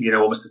 game,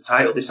 almost a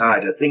title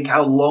decider. Think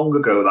how long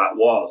ago that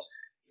was.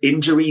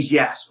 Injuries,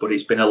 yes, but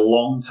it's been a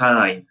long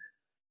time.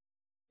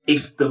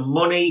 If the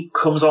money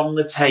comes on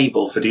the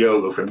table for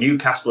Diogo from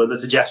Newcastle and the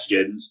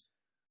suggestions,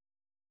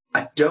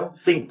 I don't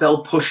think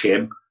they'll push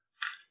him,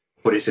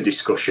 but it's a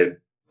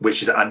discussion,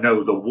 which is, I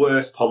know, the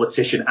worst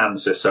politician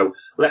answer. So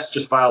let's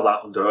just file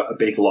that under a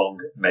big, long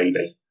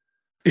maybe.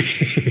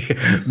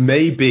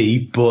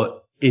 Maybe,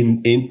 but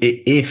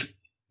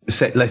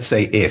let's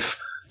say if,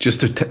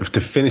 just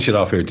to finish it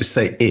off here, just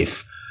say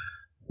if,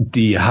 do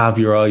you have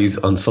your eyes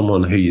on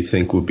someone who you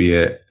think would be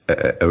a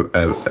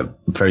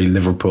very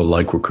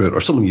Liverpool-like recruit,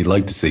 or someone you'd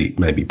like to see,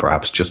 maybe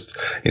perhaps just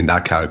in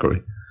that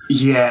category?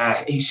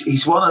 Yeah,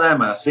 he's one of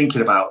them, and I'm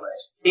thinking about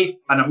this.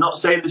 And I'm not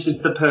saying this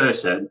is the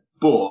person,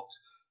 but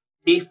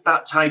if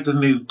that type of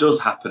move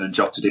does happen and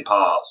Jota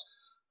departs,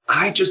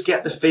 I just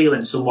get the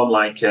feeling someone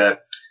like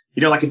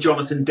like a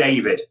Jonathan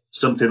David,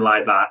 something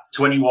like that,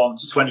 21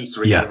 to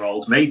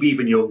 23-year-old, maybe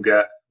even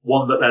younger,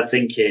 one that they're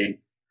thinking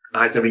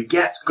either he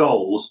gets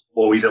goals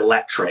or he's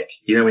electric,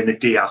 in the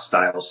Diaz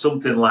style,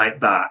 something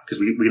like that, because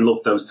we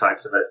love those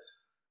types of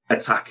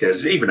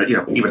attackers, even a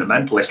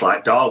mentalist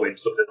like Darwin,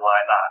 something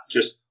like that.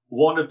 Just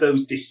one of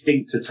those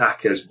distinct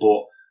attackers,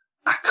 but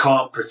I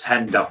can't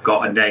pretend I've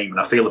got a name, and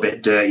I feel a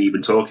bit dirty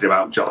even talking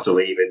about Jota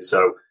leaving.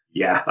 So,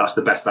 yeah, that's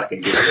the best I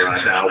can give you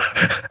right now.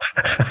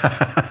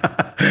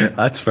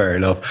 That's fair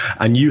enough.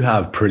 And you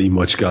have pretty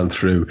much gone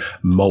through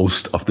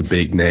most of the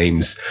big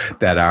names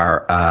that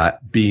are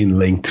being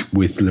linked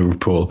with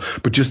Liverpool.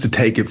 But just to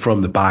take it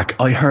from the back,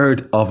 I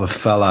heard of a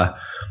fella,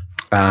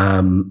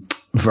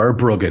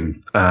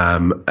 Verbruggen,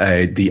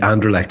 the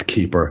Anderlecht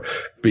keeper,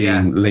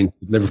 being linked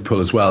with Liverpool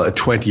as well, a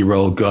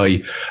 20-year-old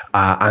guy,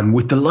 and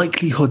with the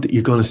likelihood that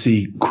you're going to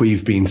see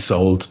Queeve being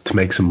sold to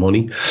make some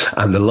money,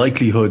 and the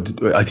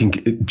likelihood, I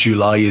think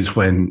July is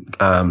when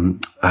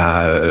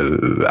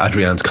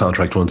Adrian's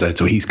contract runs out,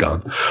 so he's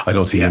gone. I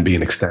don't see him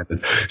being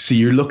extended. So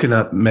you're looking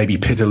at maybe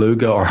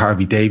Pitaluga or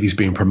Harvey Davies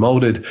being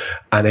promoted,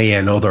 and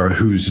AN Other,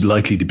 who's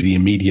likely to be the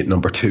immediate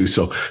number 2.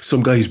 So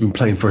some guy who's been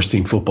playing first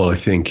team football, I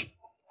think,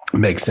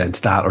 makes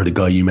sense. That, or the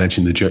guy you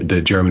mentioned,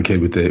 the German kid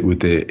with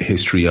the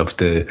history of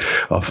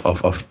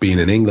being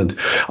in England.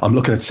 I'm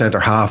looking at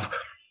centre half.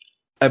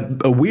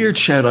 A weird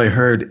shout I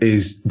heard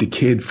is the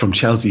kid from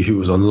Chelsea who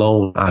was on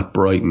loan at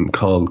Brighton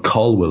called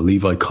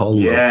Levi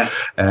Colwell. Yeah.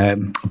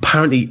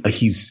 Apparently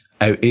he's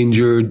out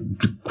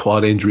injured,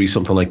 quad injury,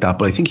 something like that,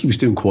 but I think he was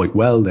doing quite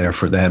well there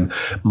for them.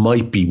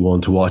 Might be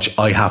one to watch.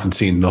 I haven't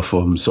seen enough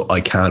of him, so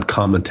I can't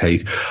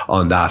commentate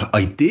on that.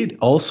 I did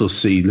also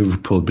see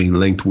Liverpool being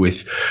linked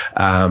with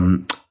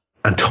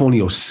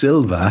Antonio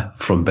Silva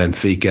from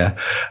Benfica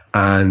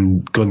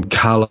and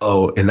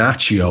Goncalo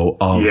Inácio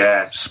of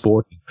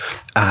Sporting.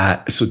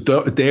 So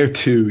they're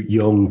 2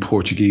 young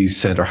Portuguese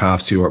centre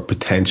halves who are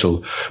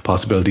potential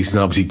possibilities.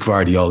 And obviously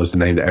Guardiola is the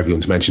name that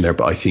everyone's mentioned there,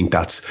 but I think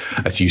that's,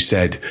 as you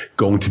said,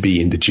 going to be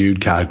in the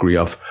Jude category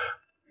of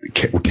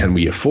can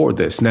we afford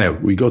this? Now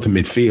we go to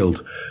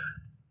midfield.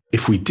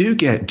 If we do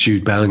get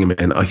Jude Bellingham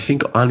in, I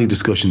think any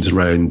discussions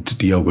around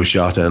Diogo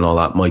Jota and all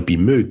that might be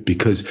moot,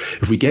 because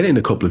if we get in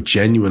a couple of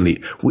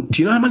genuinely, do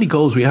you know how many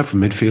goals we have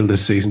from midfield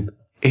this season?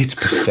 It's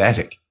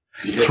pathetic.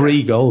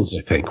 3 goals,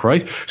 I think,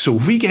 right? So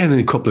if we get in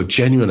a couple of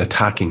genuine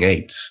attacking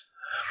eights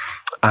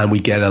and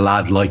we get a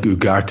lad like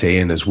Ugarte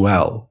in as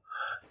well,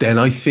 then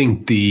I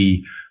think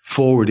the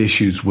forward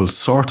issues will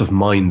sort of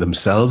mind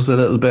themselves a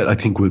little bit. I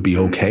think we'll be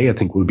okay. I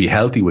think we'll be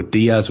healthy with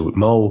Diaz, with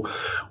Mo,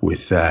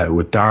 with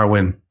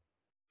Darwin.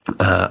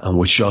 And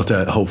with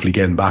Jota hopefully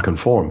getting back in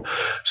form.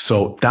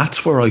 So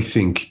that's where I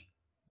think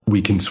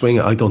we can swing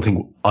it. I don't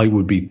think I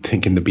would be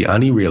thinking to be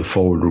any real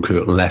forward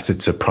recruit unless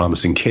it's a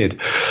promising kid.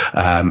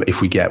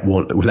 If we get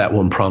let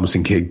one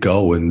promising kid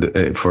go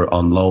and for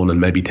on loan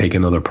and maybe take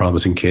another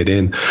promising kid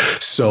in.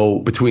 So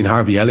between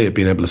Harvey Elliott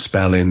being able to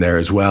spell in there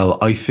as well,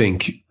 I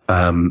think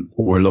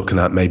we're looking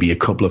at maybe a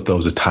couple of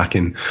those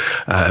attacking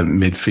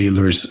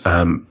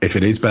midfielders. If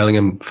it is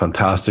Bellingham,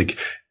 fantastic.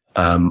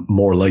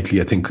 More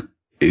likely, I think,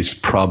 is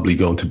probably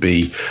going to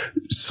be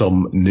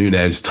some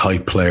Nunez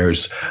type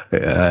players,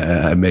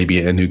 maybe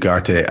a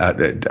Ugarte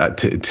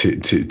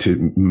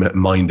to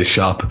mind the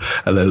shop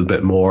a little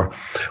bit more.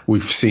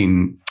 We've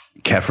seen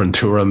Kefren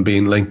Turam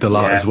being linked a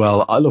lot as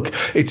well. Look,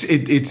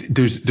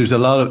 there's a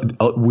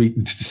lot of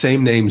it's the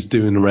same names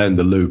doing around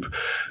the loop.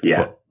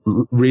 Yeah. But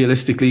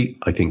realistically,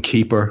 I think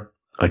keeper,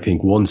 I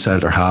think 1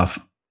 centre half.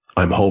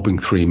 I'm hoping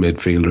 3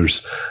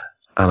 midfielders,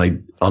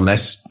 and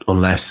unless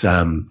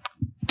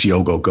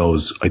Diogo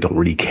goes, I don't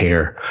really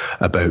care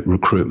about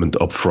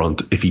recruitment up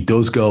front. If he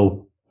does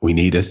go, we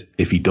need it.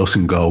 If he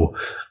doesn't go,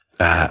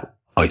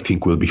 I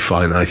think we'll be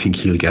fine. I think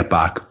he'll get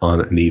back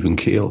on an even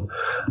keel.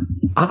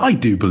 I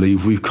do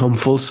believe we've come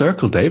full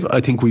circle, Dave.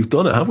 I think we've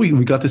done it, have we?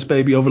 We got this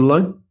baby over the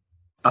line?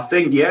 I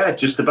think, yeah,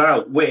 just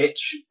about,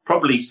 which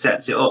probably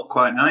sets it up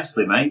quite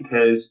nicely, mate,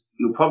 because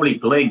you'll probably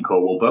blink,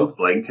 or we'll both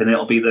blink, and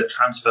it'll be the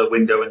transfer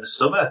window in the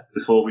summer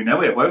before we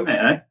know it, won't it,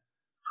 eh?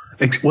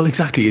 Well,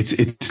 exactly.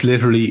 It's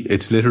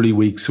literally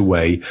weeks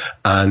away,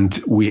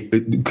 and we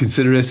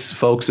consider this,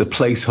 folks, a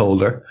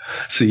placeholder,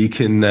 so you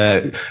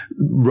can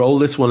roll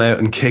this one out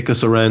and kick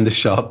us around the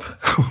shop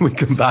when we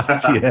come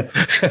back to you.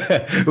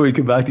 We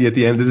come back to you at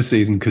the end of the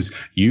season, because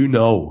you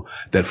know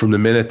that from the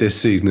minute this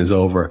season is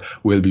over,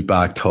 we'll be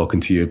back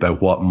talking to you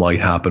about what might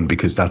happen,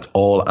 because that's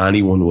all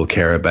anyone will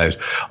care about.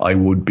 I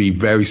would be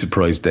very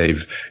surprised,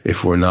 Dave,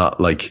 if we're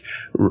not like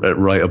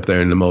right up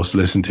there in the most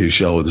listened to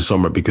show of the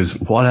summer, because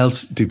what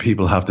else do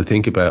people have to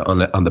think about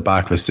on the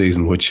back of a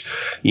season which,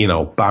 you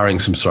know, barring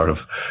some sort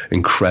of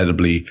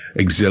incredibly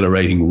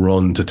exhilarating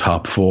run to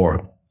top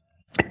four,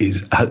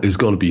 is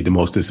going to be the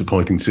most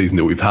disappointing season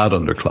that we've had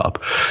under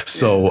Klopp.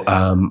 So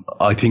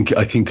I think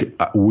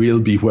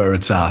we'll be where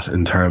it's at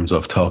in terms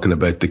of talking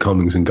about the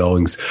comings and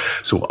goings.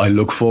 So I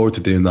look forward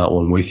to doing that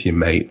one with you,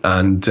 mate.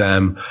 And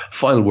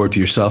final word to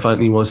yourself,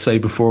 Anthony, you want to say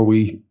before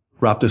we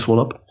wrap this one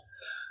up?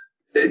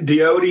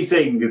 The only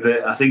thing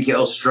that I think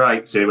it'll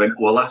strike to, and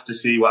we'll have to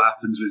see what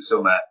happens with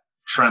some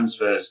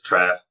transfers,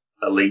 Trev,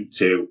 are linked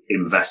to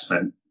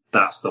investment.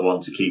 That's the one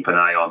to keep an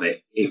eye on.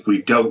 If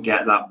we don't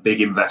get that big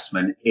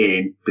investment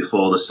in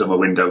before the summer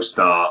window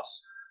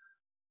starts,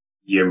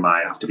 you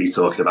might have to be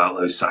talking about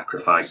those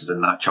sacrifices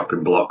and that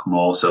chopping block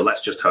more. So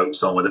let's just hope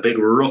someone with a big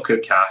ruck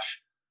of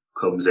cash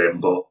comes in,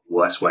 but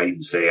let's wait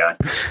and see.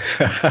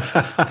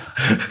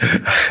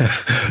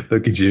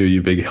 Look at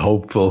you big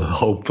hopeful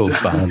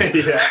fan.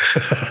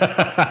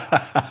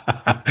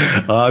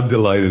 I'm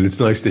delighted. It's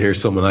nice to hear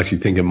someone actually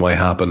think it might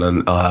happen,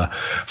 and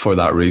for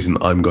that reason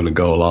I'm going to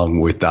go along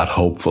with that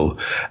hopeful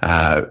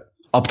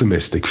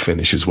optimistic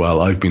finish as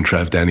well. I've been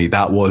Trev Denny.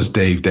 That was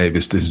Dave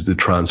Davis. This is the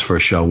Transfer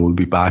Show. We'll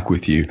be back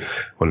with you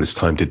when it's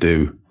time to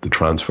do the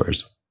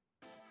transfers.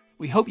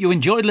 We hope you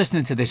enjoyed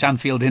listening to this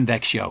Anfield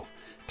Index show.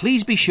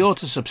 Please be sure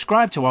to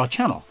subscribe to our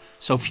channel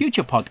so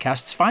future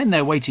podcasts find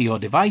their way to your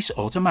device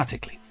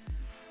automatically.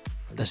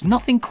 There's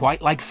nothing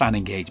quite like fan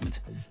engagement,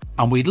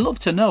 and we'd love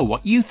to know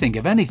what you think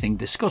of anything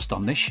discussed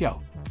on this show.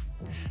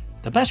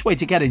 The best way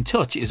to get in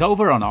touch is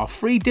over on our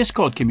free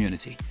Discord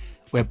community,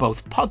 where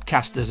both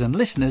podcasters and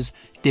listeners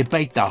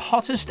debate the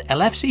hottest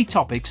LFC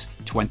topics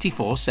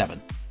 24/7.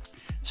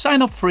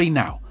 Sign up free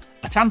now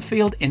at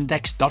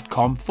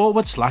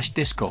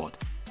AnfieldIndex.com/Discord.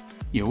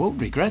 You won't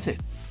regret it.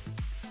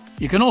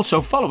 You can also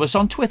follow us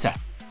on Twitter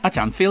at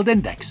Anfield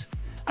Index,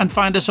 and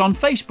find us on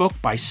Facebook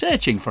by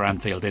searching for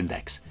Anfield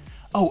Index.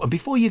 Oh, and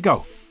before you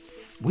go,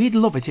 we'd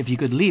love it if you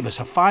could leave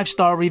us a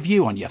 5-star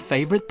review on your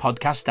favourite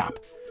podcast app.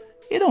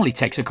 It only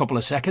takes a couple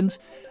of seconds,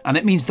 and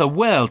it means the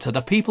world to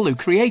the people who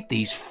create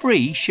these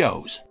free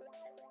shows.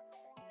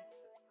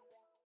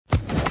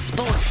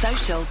 Sports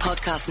Social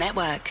Podcast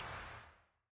Network.